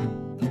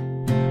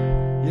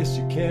 Yes,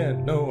 you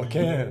can. No, I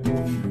can't.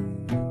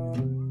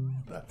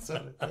 That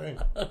sort of thing.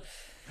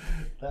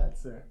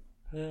 That's it.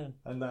 Yeah.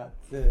 And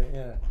that's it,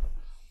 yeah.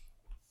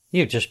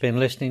 You've just been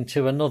listening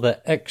to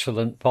another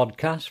excellent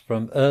podcast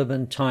from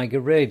Urban Tiger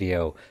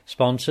Radio,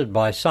 sponsored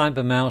by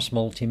Cybermouse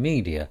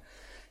Multimedia.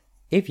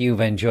 If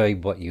you've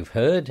enjoyed what you've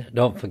heard,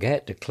 don't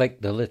forget to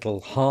click the little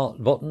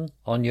heart button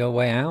on your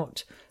way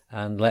out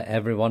and let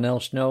everyone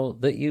else know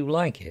that you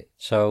like it.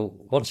 So,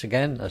 once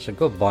again, that's a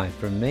goodbye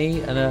from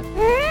me and a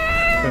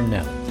from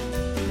now.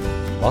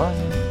 Bye.